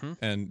 Mm-hmm.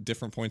 and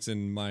different points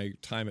in my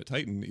time at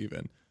Titan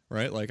even,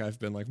 right? Like I've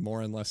been like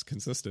more and less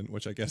consistent,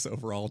 which I guess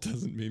overall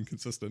doesn't mean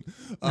consistent.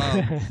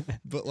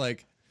 But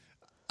like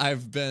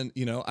I've been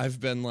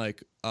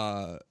like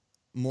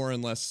more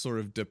and less sort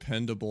of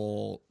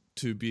dependable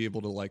to be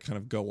able to like kind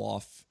of go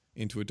off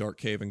into a dark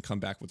cave and come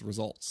back with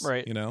results,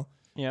 Right.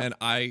 Yeah. And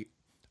I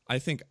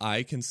think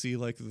I can see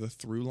like the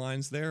through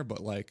lines there, but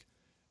like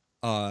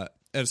at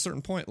a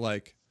certain point,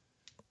 like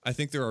I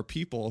think there are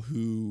people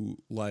who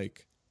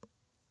like,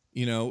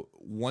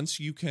 once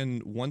you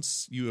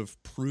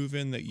have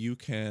proven that you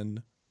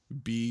can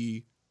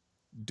be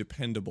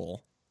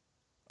dependable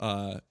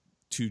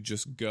to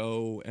just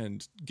go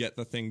and get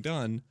the thing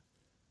done,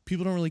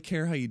 people don't really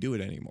care how you do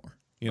it anymore,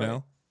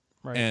 know?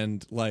 Right.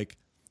 And like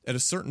at a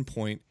certain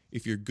point,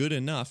 if you're good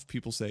enough,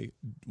 people say,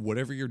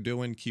 whatever you're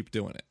doing, keep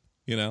doing it,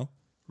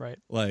 Right.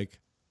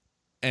 Like,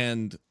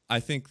 and I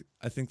think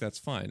that's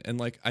fine. And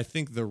like, I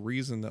think the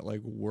reason that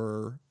like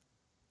we're,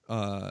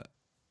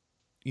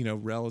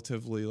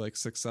 relatively like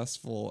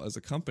successful as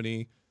a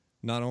company,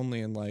 not only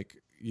in like,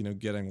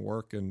 getting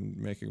work and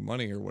making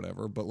money or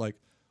whatever, but like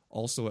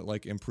also at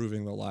like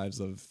improving the lives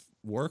of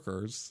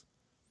workers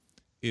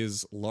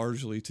is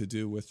largely to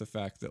do with the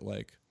fact that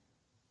like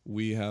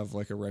we have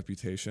like a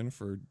reputation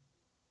for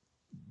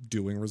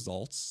doing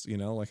results,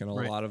 like, and a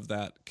Right. lot of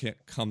that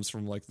comes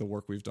from like the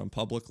work we've done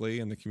publicly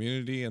in the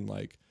community, and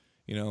like,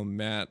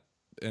 Matt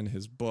and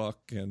his book,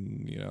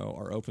 and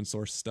our open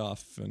source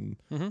stuff, and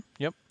Mm-hmm.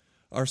 Yep.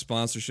 our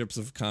sponsorships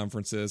of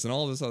conferences and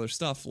all this other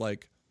stuff.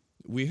 Like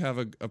we have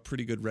a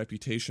pretty good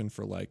reputation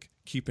for like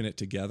keeping it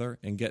together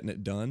and getting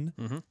it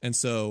done. And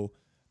so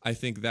I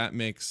think that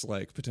makes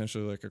like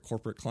potentially like a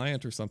corporate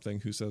client or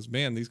something who says,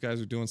 man, these guys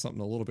are doing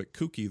something a little bit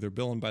kooky. They're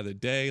billing by the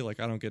day. Like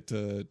I don't get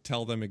to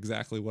tell them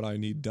exactly what I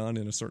need done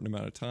in a certain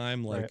amount of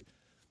time. Like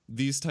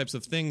these types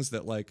of things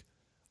that like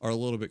are a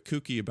little bit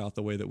kooky about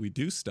the way that we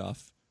do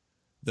stuff.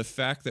 The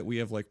fact that we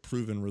have like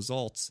proven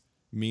results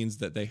means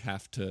that they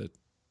have to,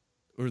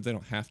 or they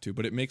don't have to,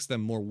 but it makes them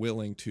more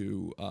willing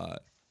to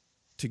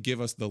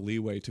give us the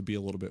leeway to be a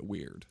little bit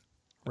weird,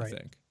 I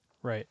think.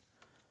 Right.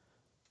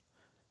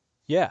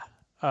 Yeah.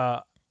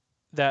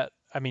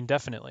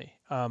 Definitely.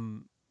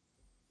 And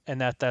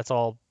that's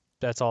all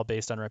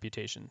based on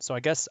reputation. So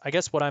I guess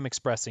what I'm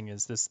expressing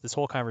is this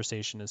whole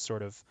conversation is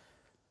sort of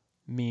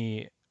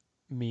me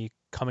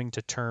coming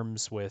to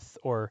terms with,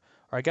 or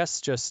I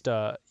guess just,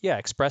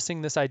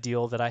 expressing this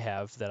ideal that I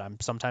have, that I'm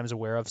sometimes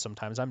aware of,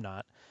 sometimes I'm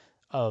not,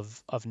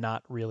 of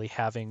not really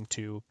having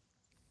to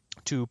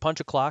punch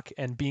a clock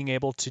and being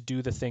able to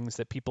do the things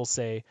that people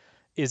say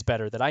is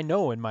better, that I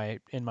know in my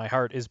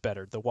heart is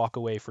better. The walk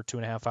away for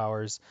 2.5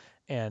 hours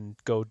and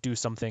go do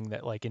something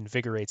that like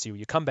invigorates you.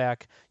 You come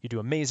back, you do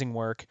amazing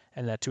work,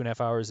 and that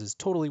 2.5 hours is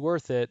totally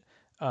worth it.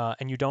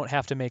 And you don't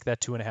have to make that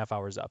 2.5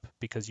 hours up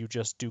because you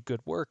just do good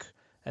work,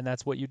 and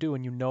that's what you do.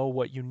 And you know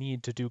what you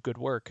need to do good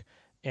work,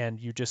 and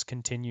you just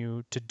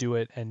continue to do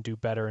it and do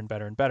better and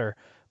better and better.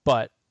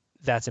 But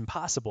that's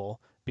impossible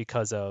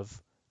because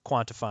of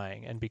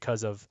quantifying and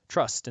because of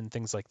trust and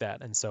things like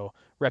that, and so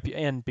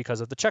and because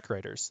of the check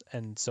writers,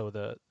 and so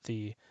the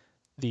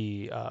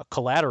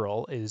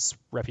collateral is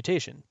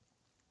reputation,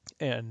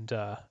 and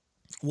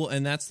well,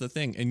 and that's the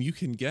thing, and you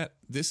can get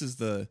this is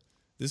the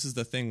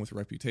thing with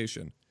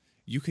reputation,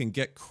 you can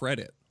get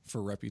credit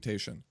for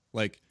reputation.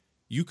 Like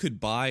you could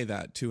buy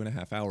that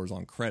 2.5 hours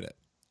on credit,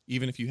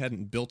 even if you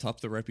hadn't built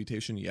up the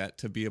reputation yet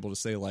to be able to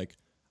say like,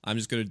 I'm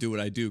just going to do what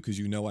I do because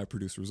you know I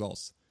produce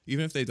results.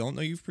 Even if they don't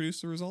know you've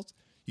produced the results,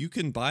 you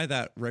can buy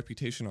that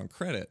reputation on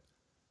credit,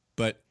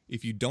 but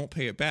if you don't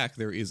pay it back,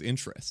 there is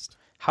interest.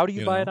 How do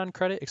you buy it on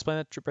credit? Explain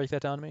that, break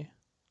that down to me.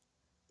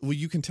 Well,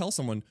 you can tell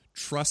someone,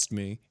 trust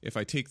me, if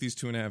I take these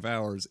 2.5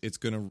 hours, it's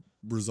going to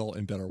result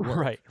in better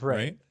work.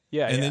 Right?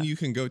 Yeah. And then you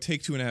can go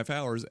take 2.5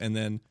 hours and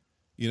then,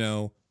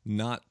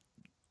 not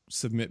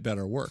submit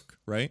better work,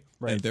 right?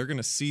 And they're going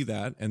to see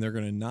that, and they're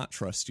going to not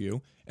trust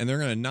you, and they're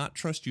going to not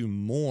trust you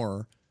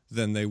more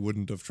than they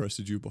wouldn't have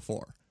trusted you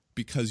before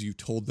because you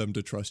told them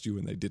to trust you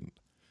and they didn't.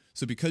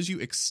 So because you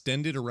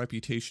extended a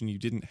reputation you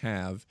didn't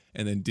have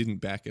and then didn't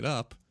back it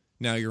up,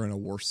 now you're in a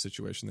worse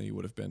situation than you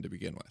would have been to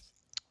begin with.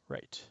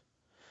 Right.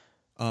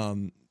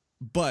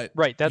 But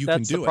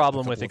that's the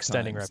problem with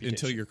extending reputation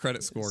until your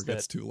credit score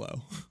gets too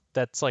low.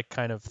 That's like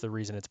kind of the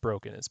reason it's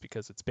broken, is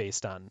because it's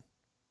based on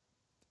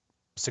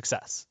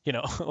success.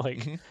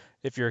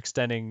 If you're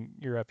extending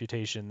your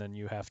reputation, then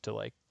you have to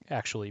like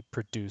actually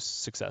produce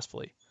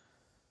successfully.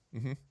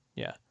 Mm-hmm.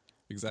 Yeah.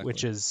 Exactly.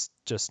 Which is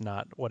just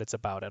not what it's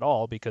about at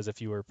all, because if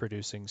you were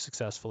producing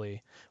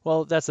successfully,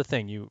 well, that's the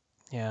thing.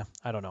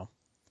 I don't know.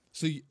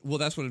 So,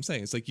 that's what I'm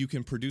saying. It's like you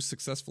can produce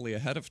successfully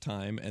ahead of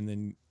time and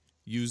then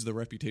use the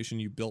reputation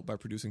you built by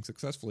producing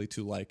successfully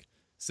to like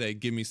say,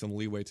 give me some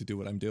leeway to do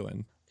what I'm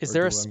doing. Is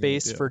there a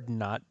space for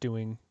not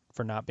being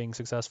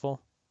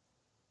successful?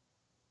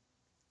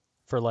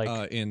 For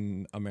like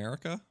in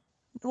America?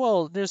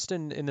 Well, just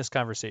in this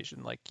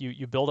conversation, like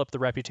you build up the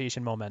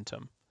reputation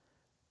momentum.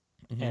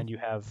 Mm-hmm. And you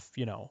have,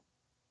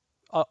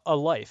 a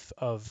life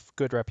of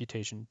good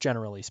reputation,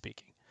 generally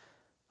speaking.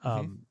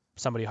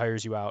 Somebody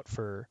hires you out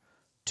for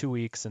 2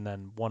 weeks, and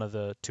then one of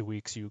the 2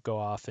 weeks you go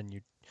off and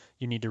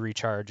you need to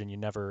recharge, and you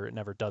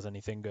never does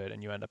anything good,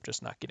 and you end up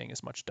just not getting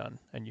as much done,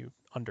 and you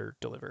under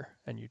deliver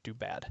and you do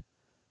bad.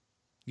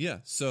 Yeah,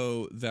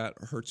 so that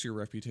hurts your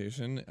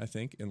reputation, I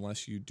think,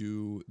 unless you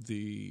do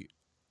the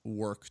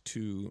work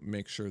to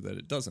make sure that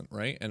it doesn't,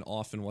 right? And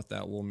often what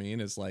that will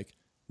mean is like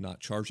not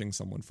charging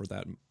someone for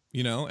that.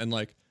 And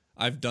like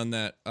I've done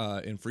that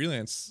in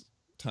freelance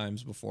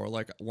times before.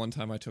 Like one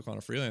time I took on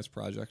a freelance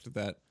project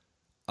that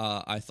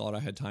I thought I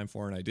had time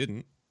for and I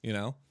didn't,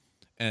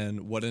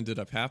 and what ended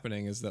up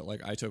happening is that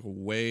like I took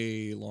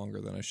way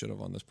longer than I should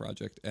have on this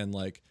project, and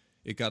like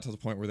it got to the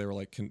point where they were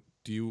like,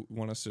 do you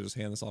want us to just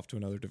hand this off to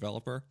another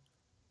developer?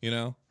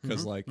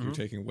 Because like you're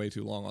taking way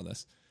too long on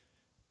this.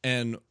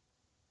 And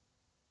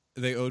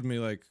they owed me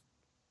like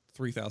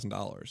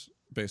 $3,000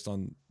 based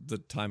on the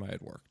time I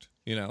had worked,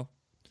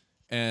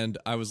 And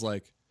I was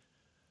like,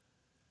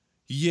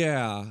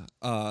 why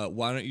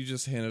don't you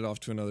just hand it off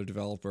to another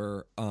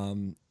developer?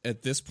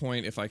 At this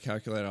point, if I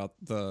calculate out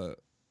the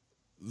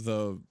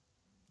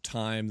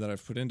time that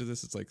I've put into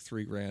this, it's like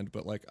 $3,000.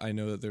 But like, I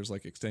know that there's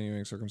like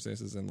extenuating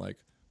circumstances, and like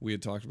we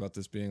had talked about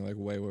this being like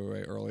way, way,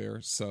 way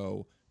earlier.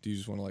 So do you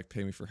just want to like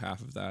pay me for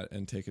half of that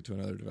and take it to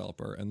another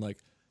developer? And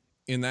like,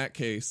 in that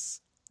case,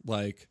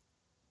 like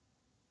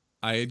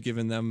I had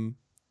given them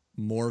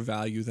more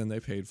value than they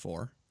paid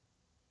for,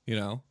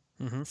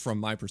 from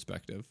my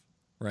perspective,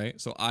 right?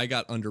 So I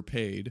got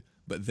underpaid,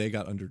 but they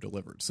got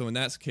underdelivered. So in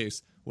that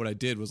case, what I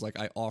did was like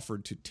I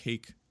offered to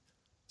take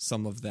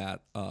some of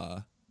that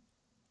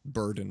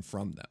burden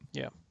from them.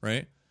 Yeah.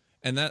 Right.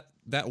 And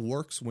that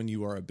works when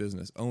you are a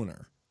business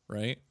owner,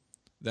 right?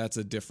 That's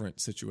a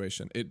different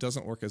situation. It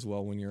doesn't work as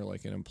well when you're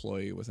like an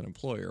employee with an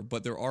employer,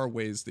 but there are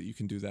ways that you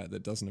can do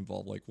that doesn't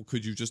involve like, well,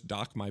 could you just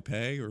dock my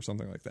pay or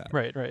something like that?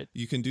 Right.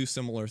 You can do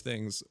similar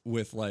things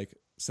with like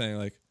saying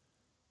like,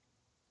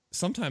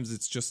 sometimes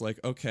it's just like,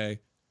 okay,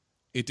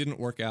 it didn't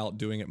work out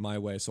doing it my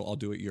way, so I'll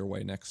do it your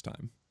way next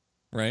time.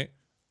 Right.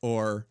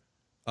 Or,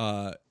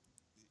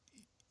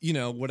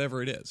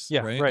 whatever it is.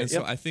 Yeah. Right. Right. And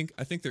so I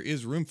think there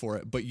is room for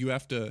it, but you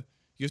have to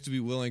be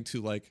willing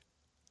to like,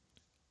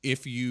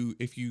 if you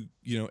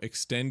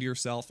extend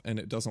yourself and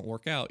it doesn't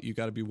work out, you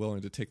got to be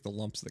willing to take the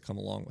lumps that come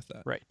along with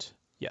that. Right.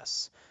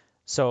 Yes.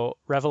 So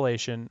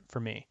revelation for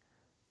me,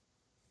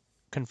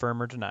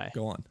 confirm or deny.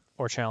 Go on.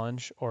 Or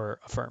challenge or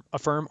affirm.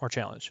 Affirm or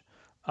challenge.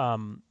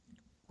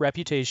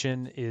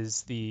 Reputation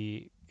is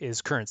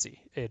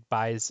currency. It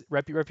buys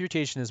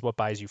reputation is what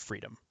buys you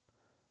freedom.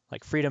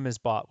 Like freedom is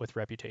bought with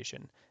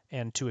reputation,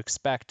 and to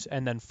expect,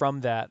 and then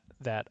from that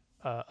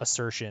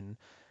assertion,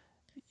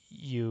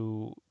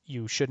 you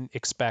shouldn't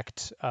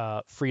expect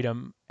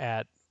freedom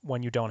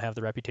when you don't have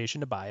the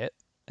reputation to buy it.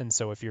 And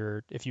so if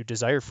you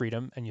desire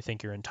freedom and you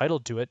think you're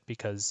entitled to it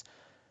because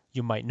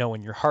you might know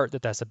in your heart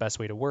that that's the best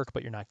way to work,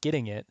 but you're not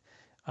getting it,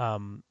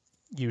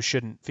 you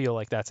shouldn't feel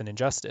like that's an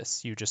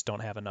injustice. You just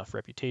don't have enough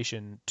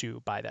reputation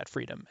to buy that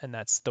freedom, and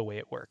that's the way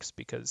it works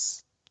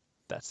because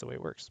that's the way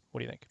it works.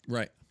 What do you think?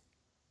 Right.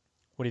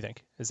 What do you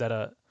think? Is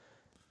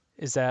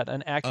that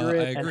an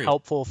accurate and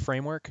helpful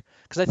framework?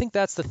 Because I think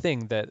that's the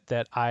thing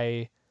that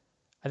I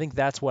think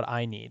that's what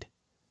I need.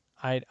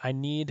 I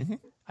need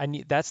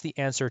that's the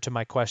answer to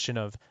my question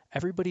of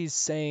everybody's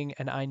saying,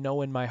 and I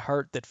know in my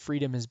heart that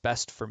freedom is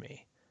best for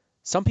me.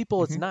 Some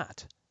people it's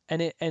not,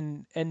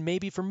 and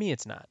maybe for me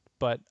it's not.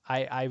 But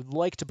I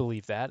like to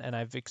believe that, and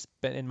I've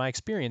been in my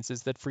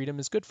experiences that freedom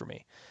is good for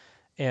me,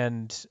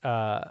 and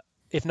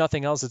if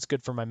nothing else, it's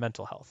good for my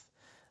mental health.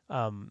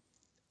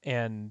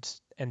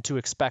 And to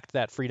expect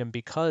that freedom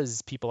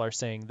because people are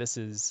saying this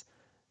is,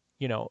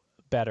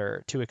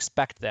 better, to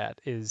expect that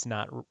is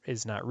not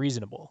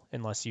reasonable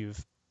unless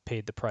you've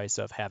paid the price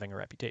of having a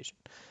reputation.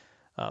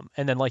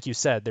 And then, like you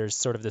said, there's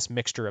sort of this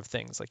mixture of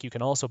things. Like you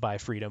can also buy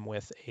freedom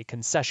with a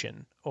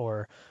concession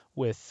or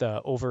with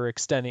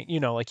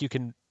overextending. Like you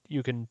can.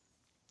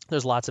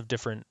 There's lots of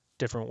different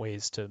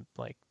ways to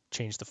like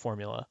change the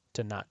formula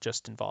to not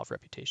just involve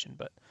reputation,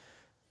 but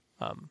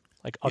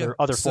like other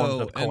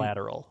forms of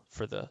collateral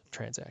for the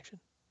transaction.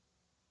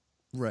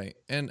 Right.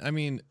 And I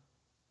mean,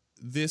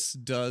 this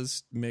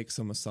does make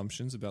some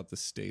assumptions about the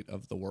state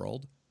of the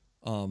world.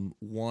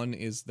 One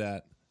is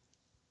that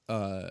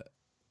the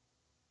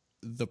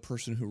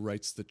person who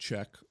writes the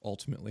check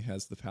ultimately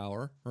has the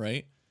power,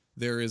 right?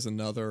 There is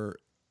another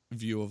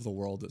view of the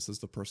world that says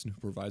the person who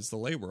provides the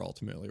labor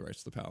ultimately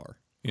writes the power,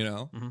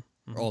 or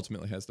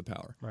ultimately has the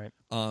power. Right.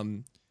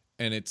 And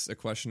it's a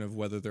question of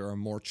whether there are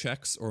more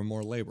checks or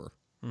more labor,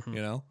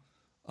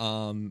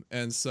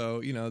 and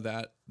so,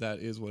 that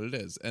is what it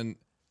is. And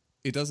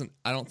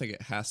I don't think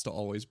it has to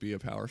always be a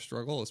power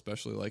struggle,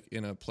 especially like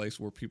in a place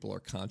where people are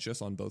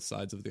conscious on both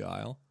sides of the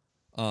aisle.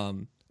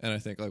 And I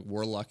think like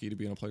we're lucky to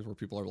be in a place where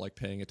people are like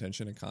paying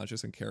attention and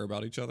conscious and care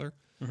about each other.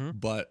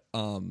 But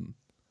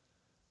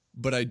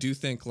I do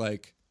think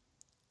like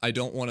I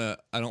don't want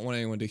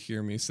anyone to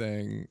hear me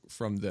saying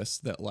from this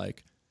that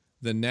like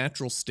the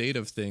natural state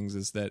of things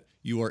is that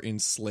you are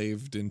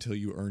enslaved until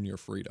you earn your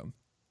freedom,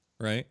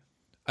 right?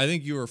 I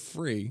think you are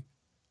free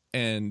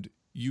and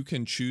you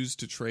can choose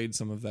to trade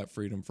some of that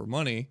freedom for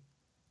money.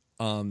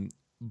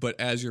 But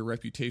as your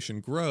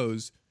reputation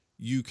grows,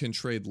 you can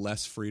trade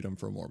less freedom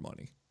for more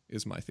money,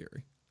 is my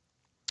theory.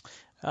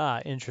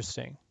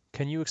 Interesting.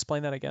 Can you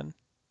explain that again?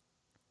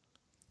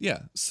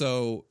 Yeah.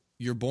 So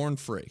you're born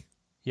free.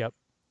 Yep.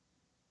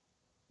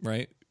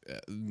 Right?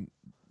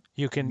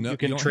 You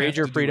can trade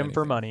your freedom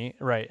for money,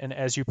 right? And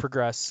as you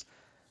progress,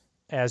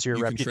 as your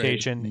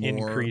reputation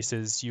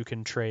increases, you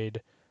can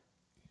trade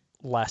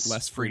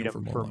less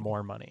freedom for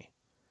more money.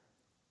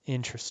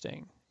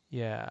 Interesting.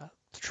 Yeah.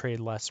 Trade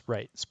less,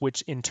 right?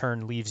 Which in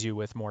turn leaves you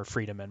with more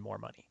freedom and more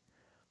money.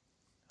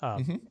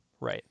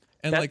 Right.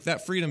 And like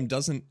that freedom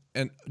doesn't,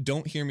 and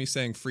don't hear me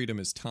saying freedom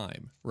is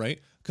time, right?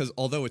 Because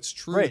although it's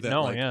true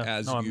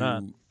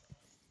that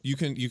you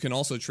can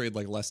also trade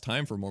like less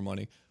time for more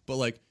money, but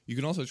like you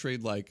can also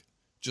trade like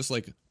just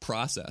like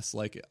process,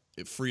 like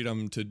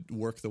freedom to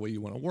work the way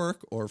you want to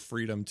work, or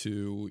freedom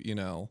to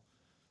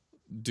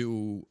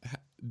do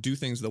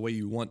things the way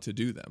you want to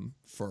do them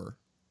for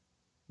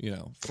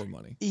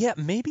money. Yeah,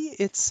 maybe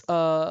it's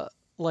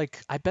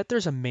like I bet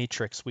there's a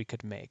matrix we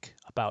could make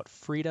about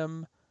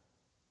freedom.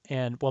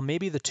 And well,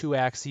 maybe the two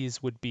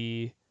axes would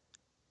be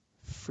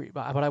free,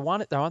 but I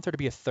want there to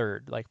be a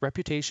third, like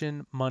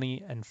reputation,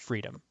 money, and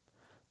freedom.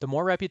 The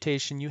more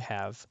reputation you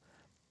have,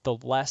 the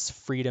less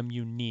freedom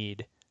you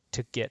need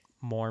to get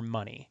more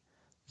money.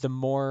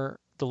 The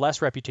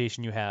less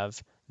reputation you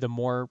have, the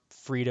more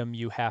freedom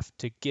you have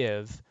to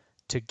give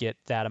to get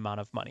that amount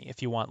of money.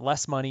 If you want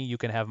less money, you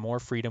can have more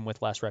freedom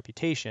with less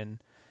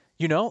reputation.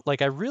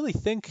 Like I really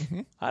think,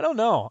 I don't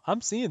know,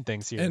 I'm seeing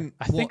things here. And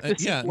I think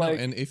this is like,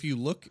 and if you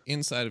look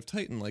inside of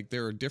Titan, like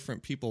there are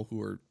different people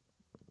who are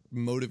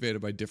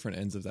motivated by different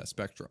ends of that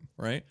spectrum,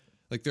 right?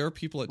 Like there are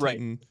people at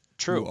Titan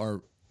who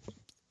are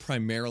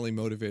primarily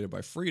motivated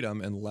by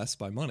freedom and less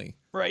by money.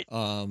 Right.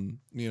 And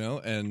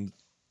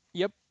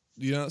yep.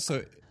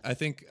 So I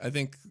think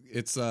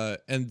it's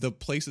and the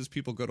places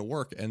people go to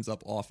work ends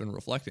up often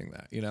reflecting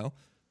that,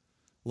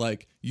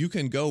 like you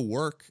can go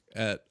work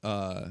at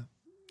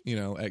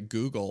at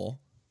Google,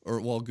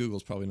 or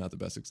Google's probably not the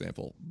best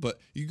example, but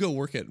you go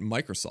work at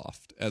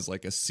Microsoft as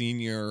like a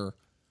senior,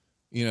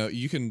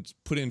 you can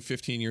put in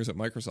 15 years at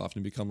Microsoft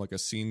and become like a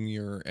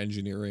senior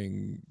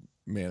engineering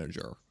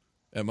manager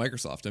at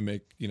Microsoft and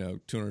make,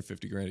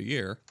 $250,000 a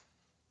year.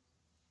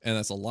 And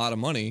that's a lot of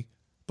money,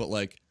 but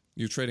like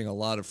you're trading a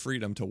lot of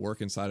freedom to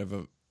work inside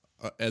of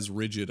as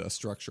rigid a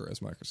structure as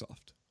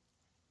Microsoft,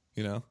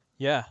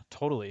 Yeah,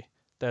 totally.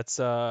 That's,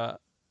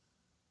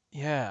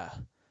 yeah,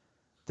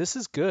 this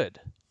is good.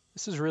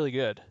 This is really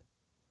good.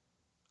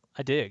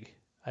 I dig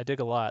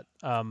a lot.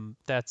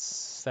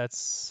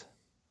 That's,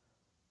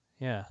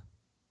 yeah,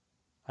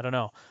 I don't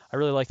know. I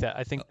really like that.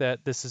 I think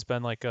that this has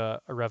been like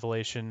a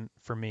revelation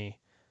for me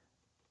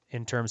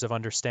in terms of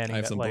understanding. I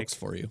have that, some like, books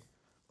for you.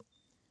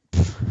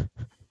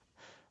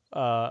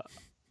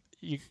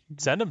 You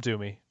send them to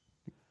me.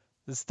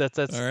 That's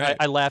right.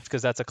 I laughed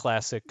because that's a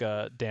classic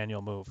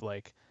Daniel move.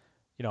 Like,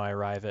 I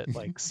arrive at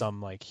like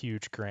some like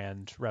huge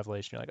grand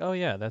revelation. You're like, oh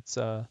yeah, that's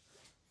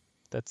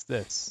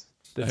this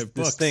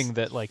thing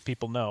that like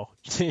people know.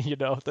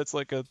 That's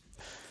like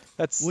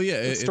that's well,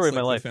 yeah, the story of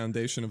my life. The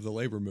foundation of the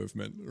labor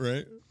movement,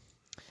 right?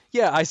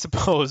 Yeah, I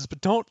suppose,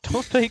 but don't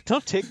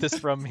take this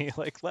from me.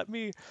 Like, let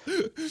me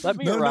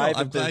arrive.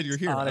 I'm at glad this, you're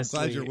here. honestly.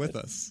 I'm glad you're with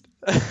us.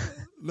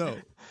 No,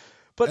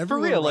 but for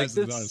real, like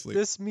this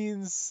this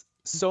means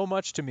so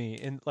much to me,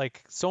 and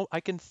like so I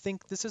can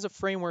think. This is a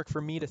framework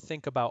for me to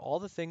think about all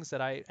the things that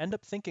I end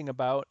up thinking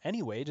about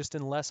anyway, just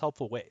in less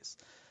helpful ways.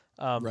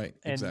 Right.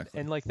 And, exactly.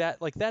 And like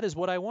that is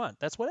what I want.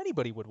 That's what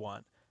anybody would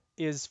want,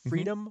 is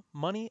freedom,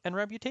 money, and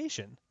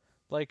reputation.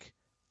 Like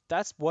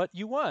that's what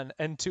you want.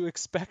 And to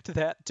expect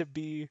that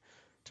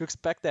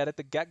at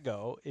the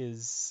get-go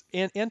is,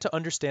 and to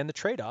understand the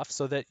trade-off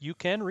so that you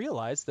can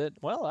realize that,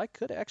 well, I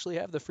could actually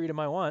have the freedom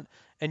I want,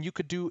 and you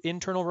could do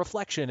internal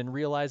reflection and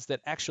realize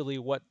that actually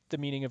what the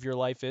meaning of your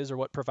life is, or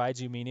what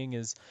provides you meaning,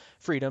 is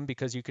freedom,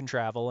 because you can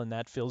travel and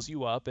that fills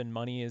you up, and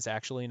money is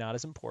actually not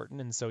as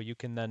important. And so you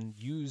can then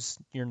use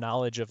your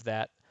knowledge of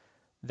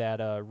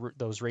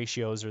those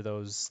ratios, or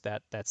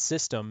that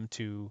system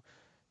to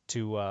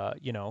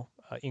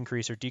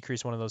increase or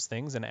decrease one of those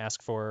things, and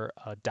ask for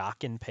a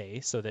dock in pay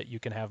so that you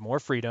can have more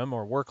freedom,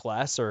 or work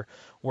less, or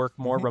work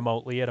more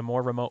remotely at a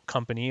more remote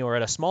company, or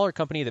at a smaller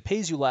company that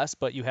pays you less,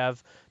 but you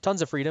have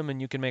tons of freedom and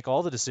you can make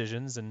all the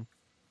decisions. And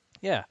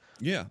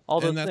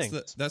all those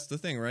things. That's the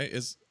thing, right?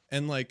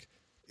 And like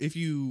if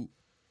you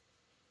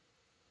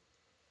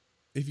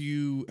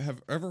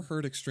have ever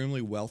heard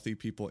extremely wealthy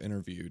people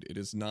interviewed, it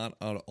is not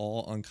at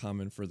all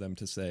uncommon for them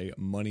to say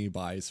money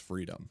buys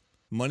freedom.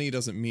 Money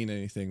doesn't mean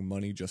anything.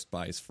 Money just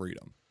buys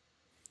freedom.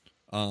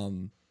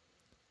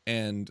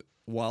 And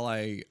while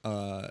I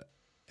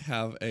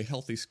have a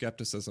healthy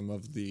skepticism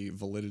of the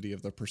validity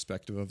of the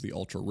perspective of the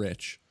ultra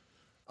rich,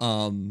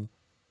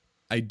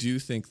 I do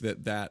think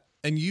that,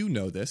 and you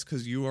know this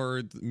because you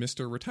are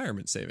Mr.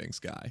 Retirement Savings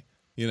guy.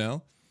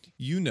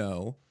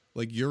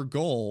 Like your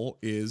goal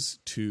is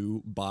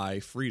to buy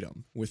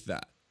freedom with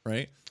that,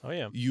 right? Oh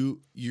yeah.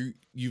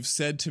 You've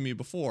said to me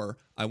before,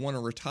 I want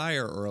to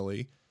retire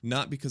early.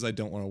 Not because I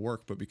don't want to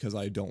work, but because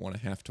I don't want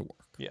to have to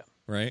work. Yeah.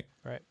 Right.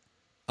 Right.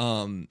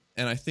 And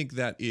I think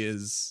that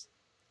is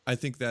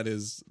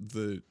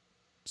the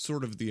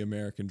sort of the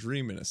American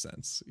dream in a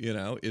sense,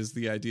 is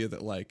the idea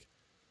that like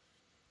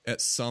at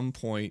some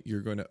point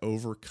you're going to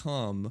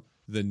overcome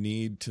the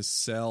need to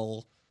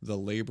sell the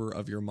labor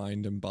of your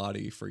mind and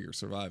body for your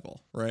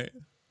survival. Right.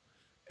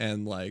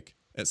 And like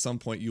at some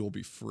point you will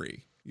be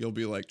free. You'll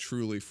be like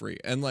truly free.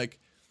 And like,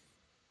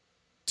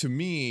 to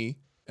me,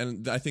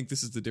 and I think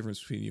this is the difference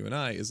between you and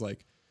I, is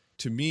like,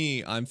 to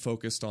me, I'm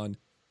focused on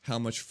how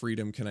much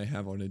freedom can I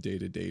have on a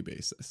day-to-day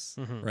basis,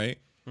 right?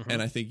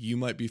 And I think you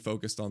might be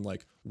focused on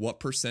like what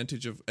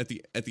percentage of at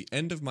the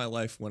end of my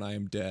life when I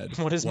am dead,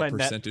 what is my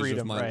percentage net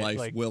freedom, of my right? life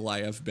like, will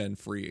I have been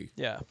free?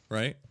 Yeah.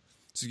 Right?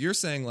 So you're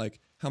saying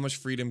like how much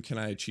freedom can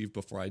I achieve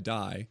before I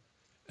die?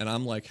 And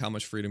I'm like, how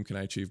much freedom can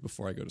I achieve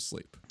before I go to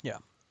sleep? Yeah.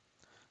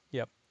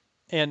 Yep.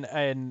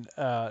 And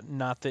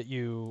not that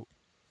you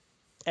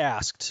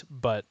asked,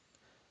 but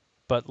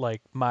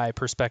like my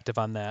perspective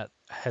on that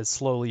has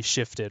slowly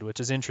shifted, which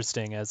is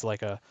interesting, as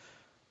like a,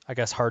 I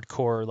guess,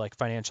 hardcore like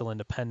financial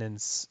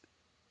independence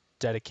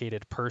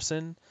dedicated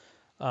person,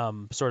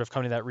 sort of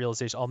coming to that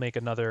realization. I'll make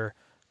another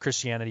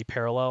Christianity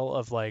parallel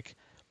of like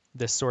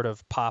this sort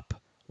of pop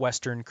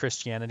Western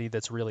Christianity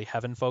that's really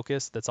heaven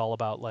focused. That's all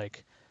about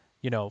like,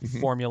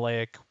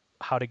 formulaic,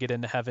 how to get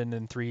into heaven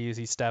in 3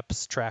 easy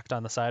steps tracked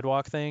on the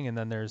sidewalk thing. And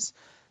then there's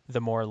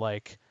the more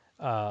like,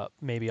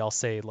 maybe I'll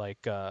say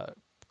like,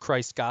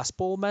 Christ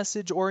gospel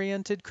message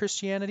oriented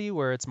Christianity,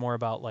 where it's more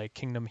about like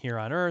kingdom here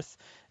on earth.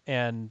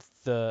 And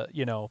the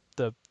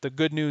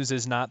good news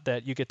is not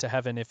that you get to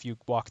heaven if you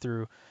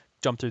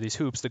jump through these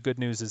hoops. The good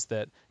news is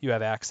that you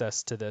have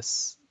access to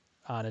this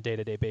on a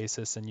day-to-day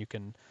basis, and you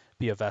can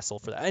be a vessel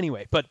for that.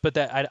 Anyway, but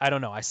that I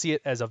don't know. I see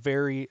it as a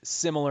very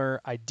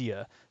similar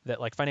idea that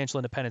like financial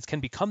independence can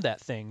become that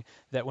thing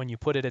that when you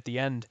put it at the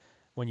end,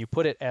 when you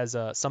put it as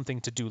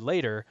something to do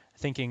later,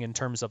 thinking in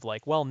terms of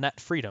like, well, net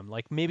freedom.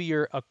 Like maybe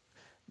you're a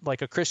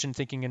Christian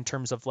thinking in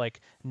terms of like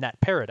net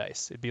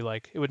paradise. It'd be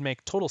like, it would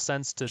make total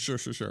sense to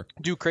Sure.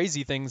 do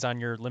crazy things on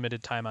your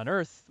limited time on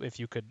earth if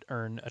you could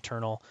earn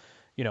eternal,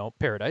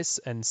 paradise.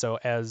 And so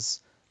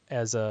as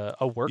a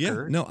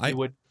worker, you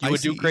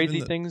would do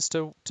crazy things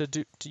to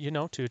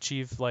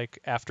achieve like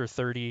after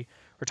 30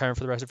 retirement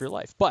for the rest of your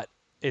life. But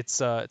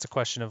it's a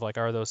question of like,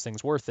 are those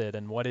things worth it?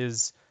 And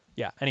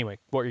anyway,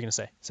 what were you going to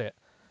say? Say it.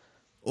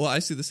 Well, I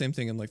see the same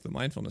thing in like the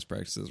mindfulness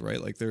practices,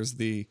 right? Like there's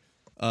the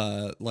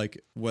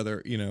like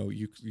whether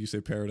you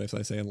say paradise,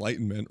 I say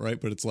enlightenment, right?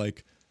 But it's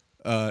like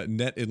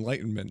net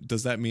enlightenment.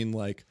 Does that mean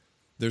like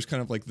there's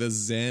kind of like the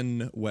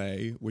Zen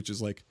way, which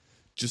is like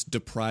just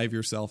deprive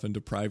yourself and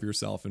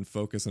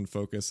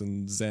focus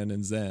and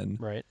zen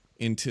right,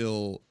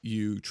 until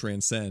you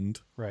transcend,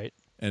 right,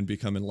 and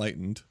become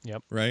enlightened.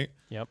 Yep. Right.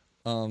 Yep.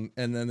 And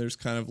then there's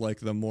kind of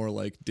like the more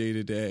like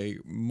day-to-day,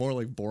 more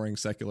like boring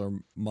secular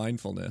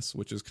mindfulness,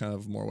 which is kind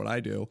of more what I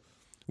do,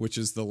 which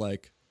is the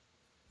like,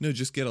 no,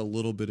 just get a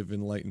little bit of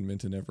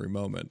enlightenment in every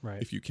moment,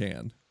 right, if you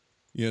can,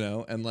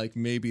 and like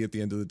maybe at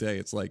the end of the day,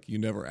 it's like you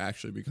never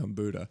actually become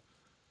Buddha,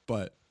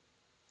 but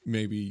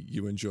maybe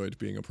you enjoyed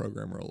being a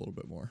programmer a little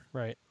bit more.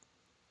 Right.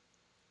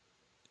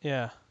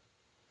 Yeah.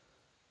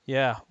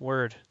 Yeah.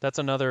 Word. That's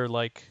another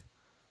like,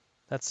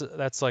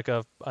 that's like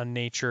a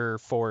nature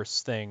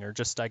force thing, or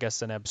just, I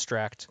guess, an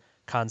abstract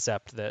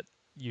concept that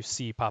you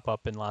see pop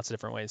up in lots of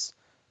different ways.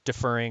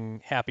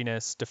 Deferring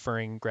happiness,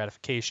 deferring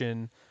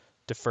gratification,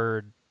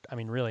 deferred, I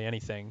mean, really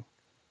anything.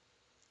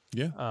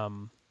 Yeah.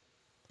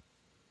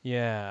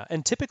 Yeah.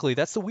 And typically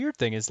that's the weird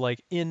thing is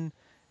like in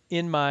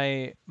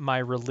my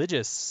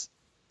religious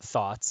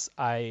thoughts,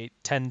 I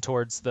tend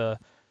towards the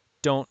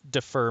don't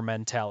defer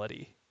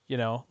mentality,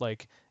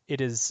 like it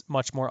is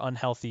much more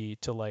unhealthy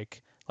to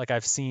like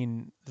I've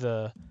seen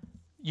the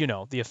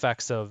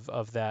effects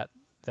of that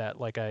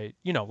like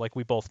like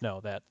we both know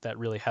that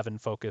really heaven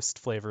focused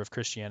flavor of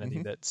Christianity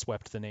Mm-hmm. that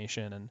swept the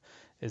nation and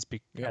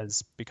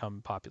has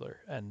become popular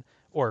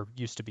or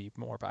used to be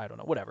more, I don't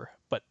know, whatever,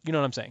 but you know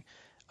what I'm saying.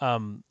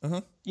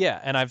 Yeah,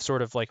 and I've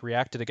sort of like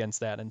reacted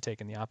against that and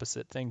taken the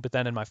opposite thing. But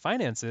then in my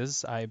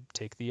finances, I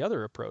take the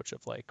other approach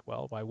of like,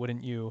 well, why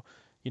wouldn't you,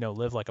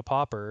 live like a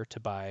pauper to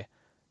buy,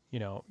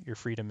 your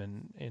freedom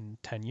in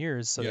 10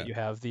 years so that you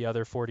have the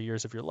other 40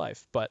 years of your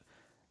life. But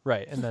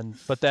right, and then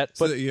so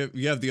that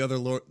you have the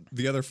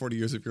other 40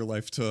 years of your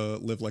life to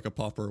live like a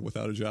pauper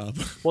without a job.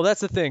 Well, that's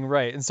the thing,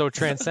 right? And so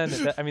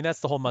transcendent. I mean, that's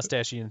the whole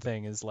mustachian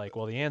thing. Is like,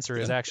 well, the answer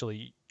is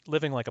actually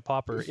living like a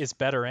pauper is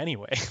better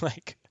anyway.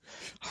 Like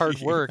hard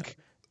work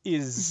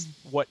is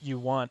what you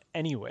want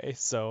anyway.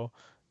 So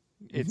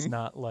it's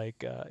not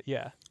like,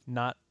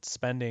 not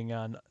spending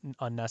on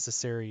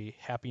unnecessary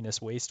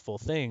happiness wasteful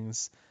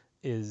things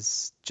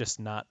is just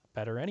not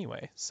better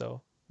anyway.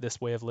 So this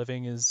way of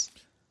living is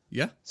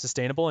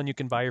sustainable, and you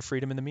can buy your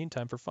freedom in the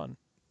meantime for fun.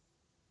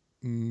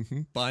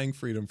 Mm-hmm. Buying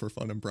freedom for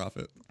fun and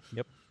profit.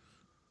 Yep.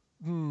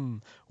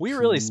 We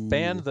really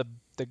spanned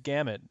the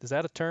gamut. Is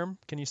that a term?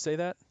 Can you say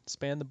that?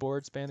 Span the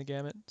board, span the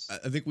gamut?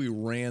 I think we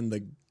ran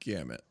the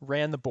gamut.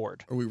 Ran the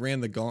board. Or we ran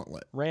the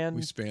gauntlet.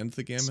 We spanned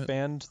the gamut.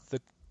 Spanned the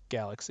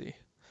galaxy.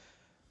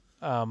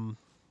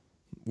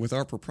 With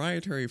our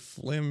proprietary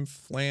flim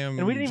flam.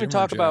 And we didn't even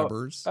talk about.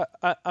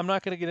 I'm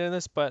not going to get into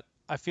this, but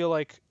I feel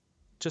like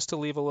just to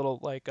leave a little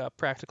like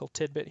practical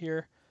tidbit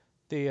here,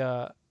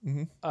 I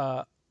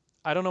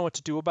don't know what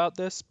to do about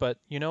this, but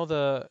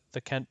the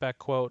Kent Beck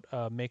quote,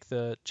 "Make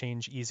the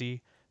change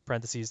easy."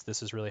 Parentheses.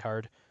 This is really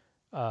hard.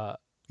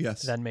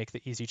 Yes. Then make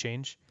the easy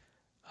change.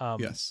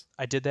 Yes.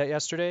 I did that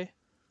yesterday,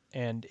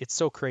 and it's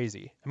so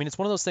crazy. I mean, it's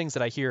one of those things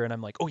that I hear and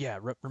I'm like, oh yeah,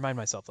 remind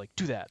myself, like,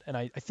 do that. And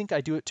I think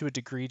I do it to a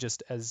degree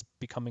just as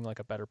becoming like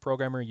a better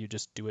programmer. You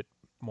just do it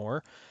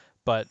more.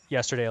 But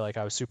yesterday, like,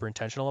 I was super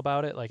intentional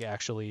about it, like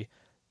actually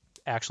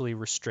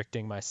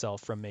restricting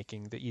myself from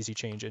making the easy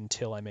change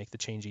until I make the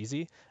change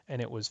easy.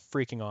 And it was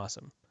freaking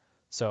awesome.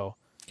 So.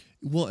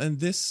 Well, and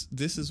this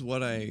is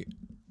what I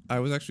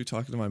was actually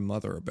talking to my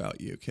mother about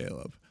you,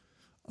 Caleb.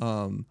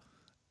 And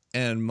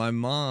my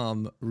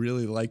mom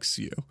really likes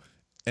you.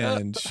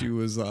 And she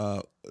was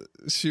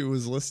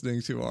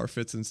listening to our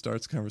fits and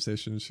starts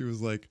conversation. And she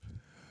was like,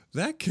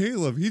 that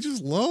Caleb, he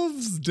just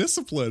loves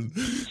discipline. I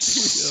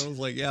was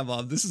like, yeah,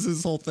 Mom, this is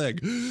his whole thing.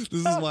 This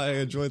is why I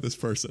enjoy this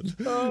person.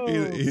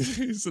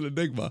 He's an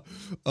enigma.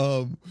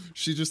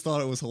 She just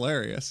thought it was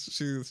hilarious.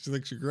 She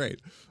thinks you're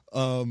great.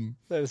 That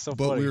is so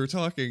but funny. We were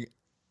talking,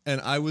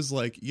 and I was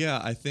like, yeah,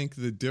 I think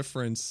the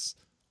difference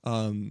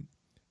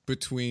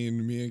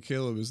between me and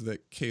Caleb is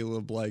that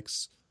Caleb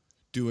likes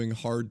doing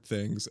hard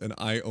things, and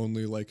I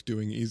only like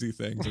doing easy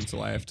things, and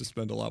so I have to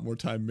spend a lot more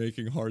time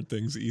making hard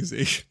things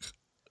easy.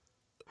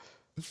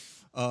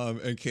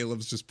 And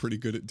Caleb's just pretty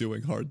good at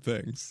doing hard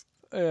things.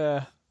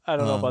 Yeah, I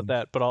don't know about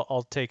that, but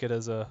I'll take it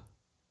as a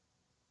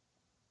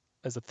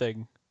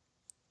thing.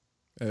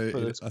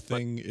 A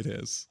thing it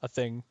is. A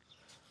thing.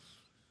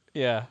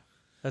 Yeah,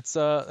 that's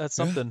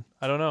something.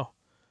 I don't know.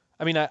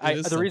 I mean,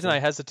 the reason I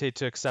hesitate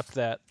to accept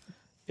that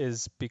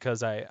is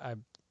because I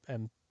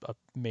am a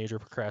major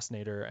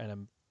procrastinator and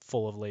I'm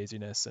full of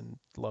laziness and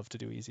love to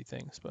do easy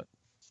things. But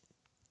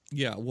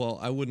yeah, well,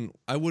 I wouldn't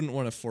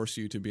want to force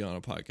you to be on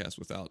a podcast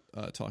without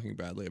talking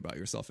badly about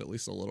yourself at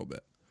least a little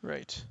bit.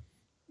 Right.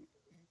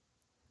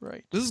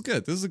 This is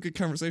good. This is a good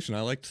conversation.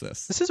 I liked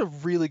this. This is a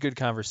really good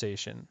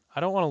conversation. I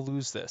don't want to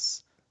lose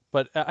this,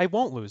 but I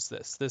won't lose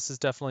this. This is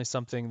definitely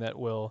something that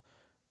will.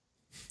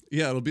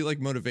 Yeah, it'll be like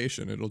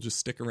motivation. It'll just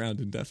stick around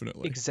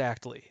indefinitely.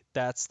 Exactly.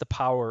 That's the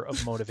power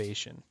of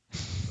motivation.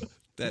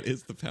 That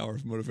is the power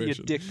of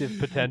motivation. The addictive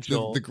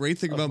potential. The great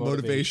thing about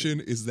motivation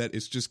is that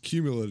it's just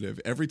cumulative.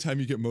 Every time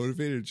you get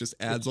motivated, it just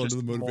adds on to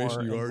the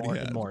motivation you already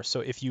had. More.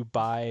 So if you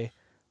buy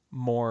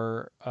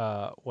more,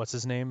 what's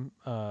his name?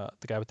 The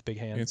guy with the big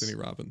hands. Anthony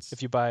Robbins.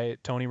 If you buy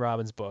Tony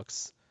Robbins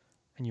books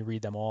and you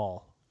read them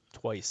all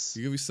twice.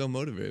 You're going to be so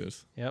motivated.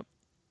 Yep.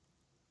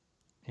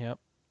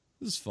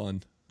 This is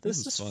fun.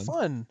 This is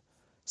fun.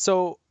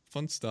 So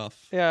fun stuff.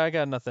 Yeah, I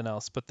got nothing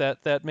else. But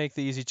that make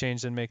the easy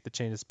change and make the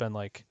change that's been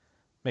like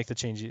make the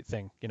change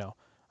thing, you know.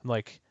 I'm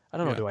like, I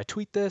don't know, do I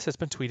tweet this? It's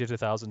been tweeted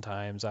 1,000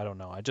 times. I don't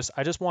know. I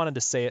just wanted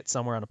to say it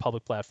somewhere on a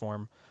public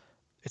platform.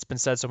 It's been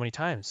said so many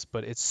times,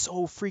 but it's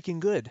so freaking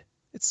good.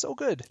 It's so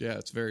good. Yeah,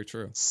 it's very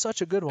true. It's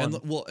such a good one.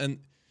 And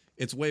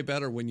it's way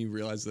better when you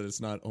realize that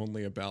it's not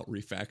only about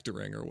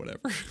refactoring or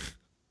whatever.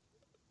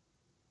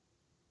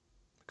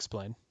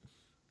 Explain.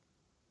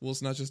 Well,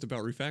 it's not just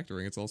about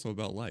refactoring. It's also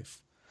about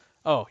life.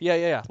 Oh,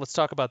 yeah. Let's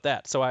talk about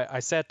that. So I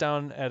sat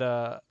down at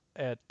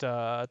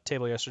a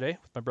table yesterday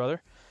with my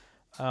brother,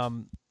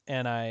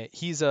 and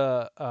he's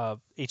a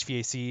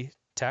HVAC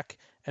tech,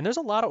 and there's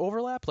a lot of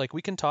overlap. Like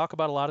we can talk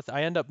about a lot of.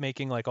 I end up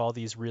making like all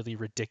these really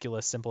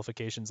ridiculous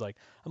simplifications. Like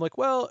I'm like,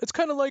 well, it's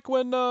kind of like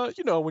when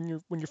when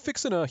you're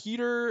fixing a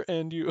heater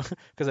and you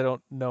because I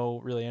don't know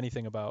really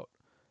anything about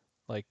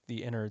like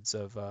the innards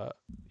of of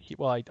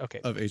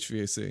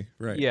HVAC,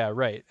 right? Yeah,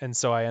 right. And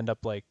so I end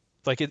up like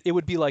it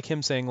would be like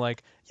him saying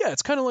like, yeah,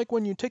 it's kind of like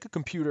when you take a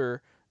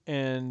computer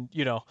and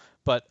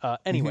but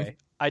anyway,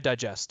 I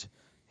digest.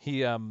 He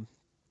do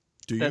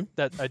you?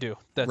 That I do.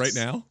 That's right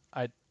now.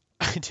 I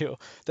do.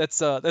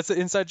 That's an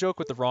inside joke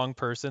with the wrong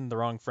person, the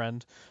wrong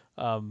friend.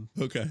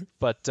 Okay.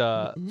 But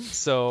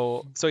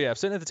so yeah, I'm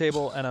sitting at the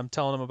table and I'm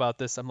telling him about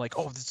this. I'm like,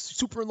 oh, this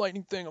super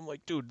enlightening thing. I'm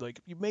like, dude, like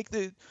you make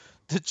the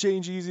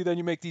change easy, then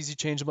you make the easy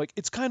change. I'm like,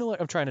 it's kind of like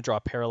I'm trying to draw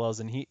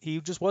parallels, and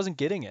he just wasn't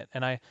getting it.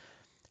 And I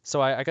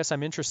guess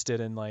I'm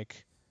interested in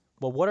like,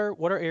 well, what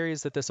are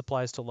areas that this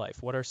applies to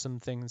life? What are some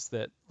things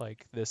that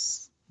like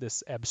this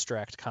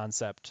abstract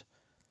concept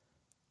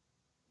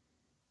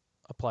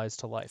applies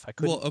to life? I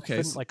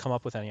couldn't like come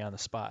up with any on the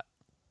spot.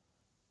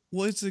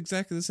 Well, it's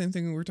exactly the same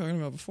thing we were talking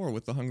about before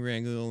with the hungry,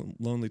 angry,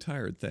 lonely,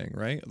 tired thing,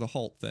 right? The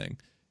HALT thing.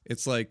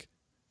 It's like,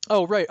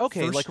 oh, right,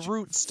 okay, like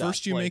root stuff.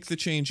 First, you make the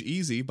change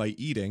easy by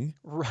eating,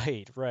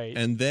 right,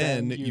 and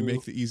then you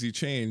make the easy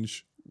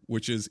change,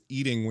 which is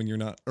eating when you're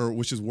not, or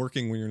which is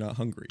working when you're not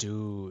hungry.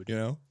 Dude,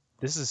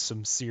 this is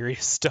some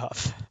serious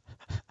stuff.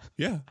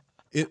 Yeah,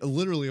 it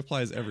literally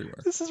applies everywhere.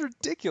 This is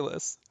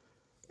ridiculous.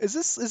 Is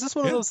this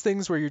one of those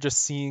things where you're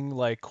just seeing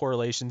like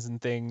correlations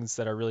and things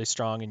that are really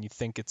strong, and you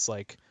think it's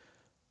like?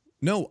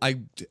 No,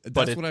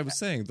 that's what I was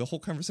saying. The whole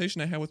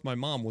conversation I had with my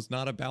mom was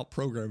not about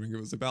programming. It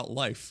was about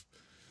life.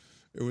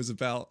 It was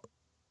about,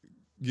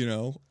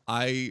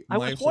 I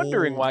was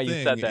wondering why you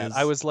said that.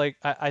 I was like,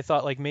 I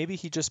thought like maybe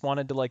he just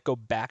wanted to like go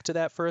back to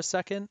that for a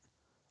second.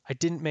 I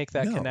didn't make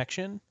that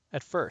connection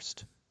at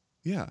first.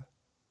 Yeah.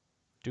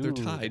 Dude.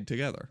 They're tied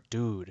together.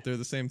 Dude. They're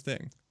the same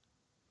thing.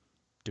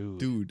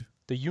 Dude.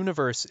 The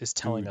universe is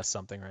telling us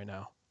something right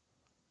now.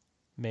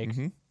 Make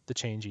the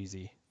change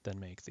easy, then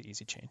make the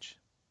easy change.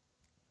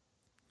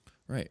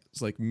 Right.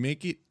 It's like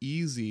make it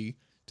easy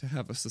to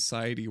have a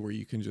society where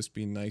you can just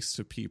be nice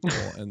to people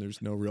and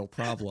there's no real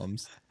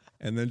problems,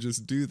 and then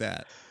just do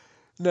that.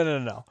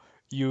 No.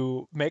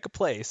 You make a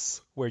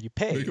place where you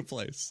pay. Make a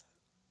place.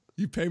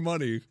 You pay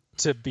money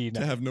to be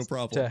nice. To have no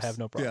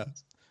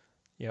problems.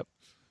 Yeah. Yep.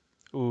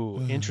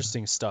 Ooh,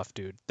 interesting stuff,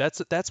 dude.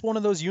 That's one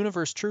of those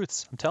universe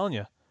truths. I'm telling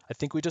you. I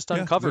think we just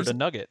uncovered a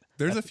nugget.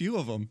 There's a few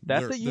of them.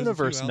 That's a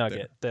universe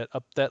nugget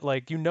that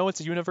like it's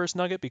a universe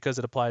nugget because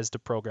it applies to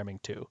programming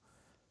too.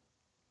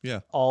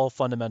 Yeah. All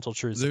fundamental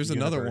truths There's of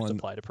the another universe one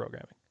apply to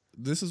programming.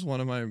 This is one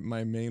of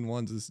my main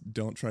ones is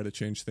don't try to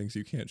change things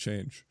you can't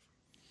change.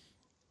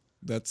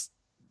 It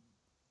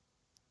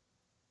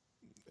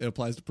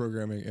applies to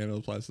programming and it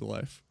applies to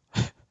life.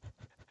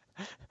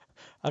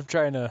 I'm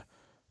trying to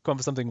come up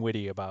with something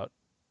witty about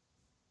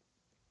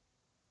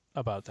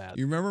that.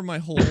 You remember my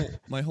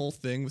whole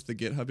thing with the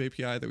GitHub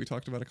API that we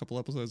talked about a couple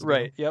episodes ago?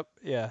 Right. Yep.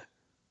 Yeah.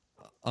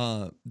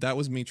 that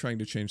was me trying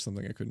to change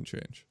something I couldn't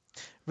change.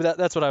 But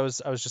that's what I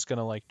was just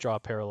gonna like draw a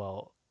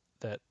parallel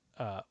that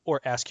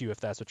or ask you if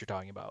that's what you're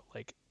talking about,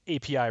 like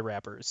API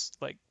wrappers,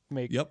 like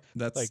make. Yep,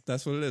 that's like,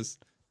 that's what it is.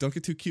 Don't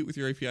get too cute with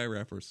your API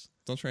wrappers.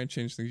 Don't try and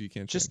change things you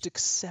can't change. Just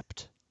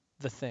accept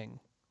the thing.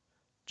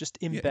 Just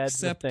embed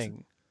accept. the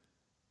thing.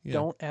 Yeah.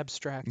 Don't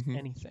abstract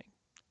anything.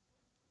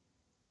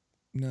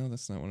 No,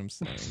 that's not what I'm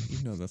saying.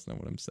 You know that's not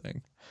what I'm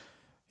saying.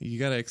 You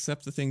got to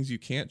accept the things you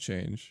can't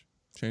change.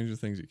 Change the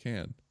things you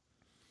can.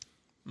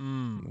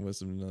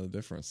 Wisdom to know the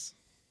difference.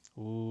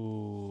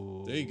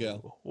 Ooh. There you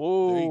go.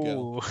 Ooh. There you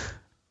go.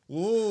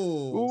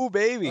 Ooh. Ooh,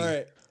 baby.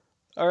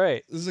 All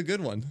right. This is a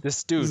good one.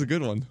 This is a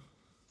good one.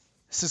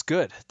 This is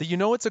good. You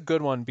know it's a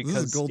good one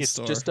because gold it's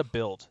star. just a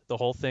build. The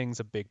whole thing's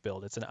a big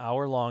build. It's an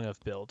hour long of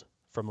build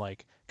from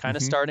like kind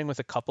of starting with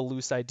a couple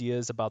loose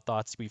ideas about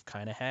thoughts we've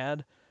kind of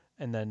had,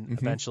 and then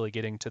eventually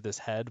getting to this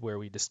head where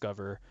we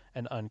discover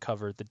and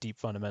uncover the deep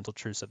fundamental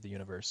truths of the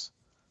universe.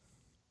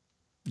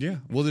 Yeah.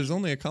 Well, there's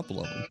only a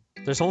couple of them.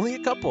 There's only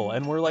a couple,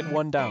 and we're like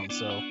one down,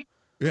 so.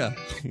 Yeah.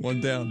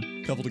 One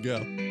down. Couple to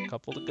go.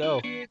 Couple to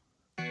go.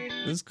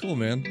 This is cool,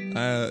 man.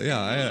 I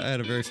had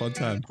a very fun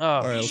time. Oh,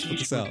 all right, let's put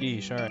this out.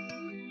 All right.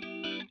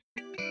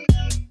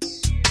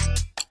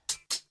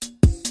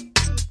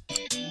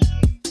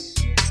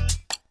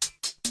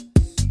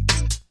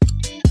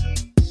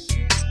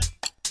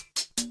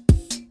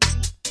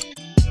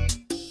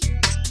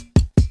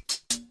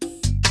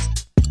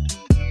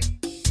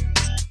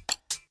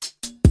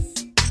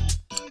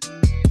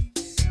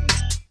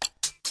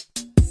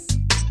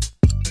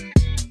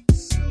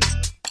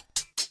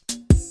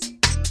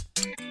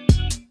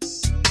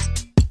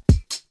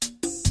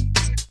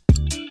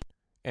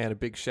 And a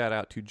big shout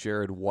out to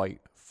Jared White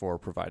for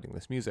providing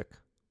this music.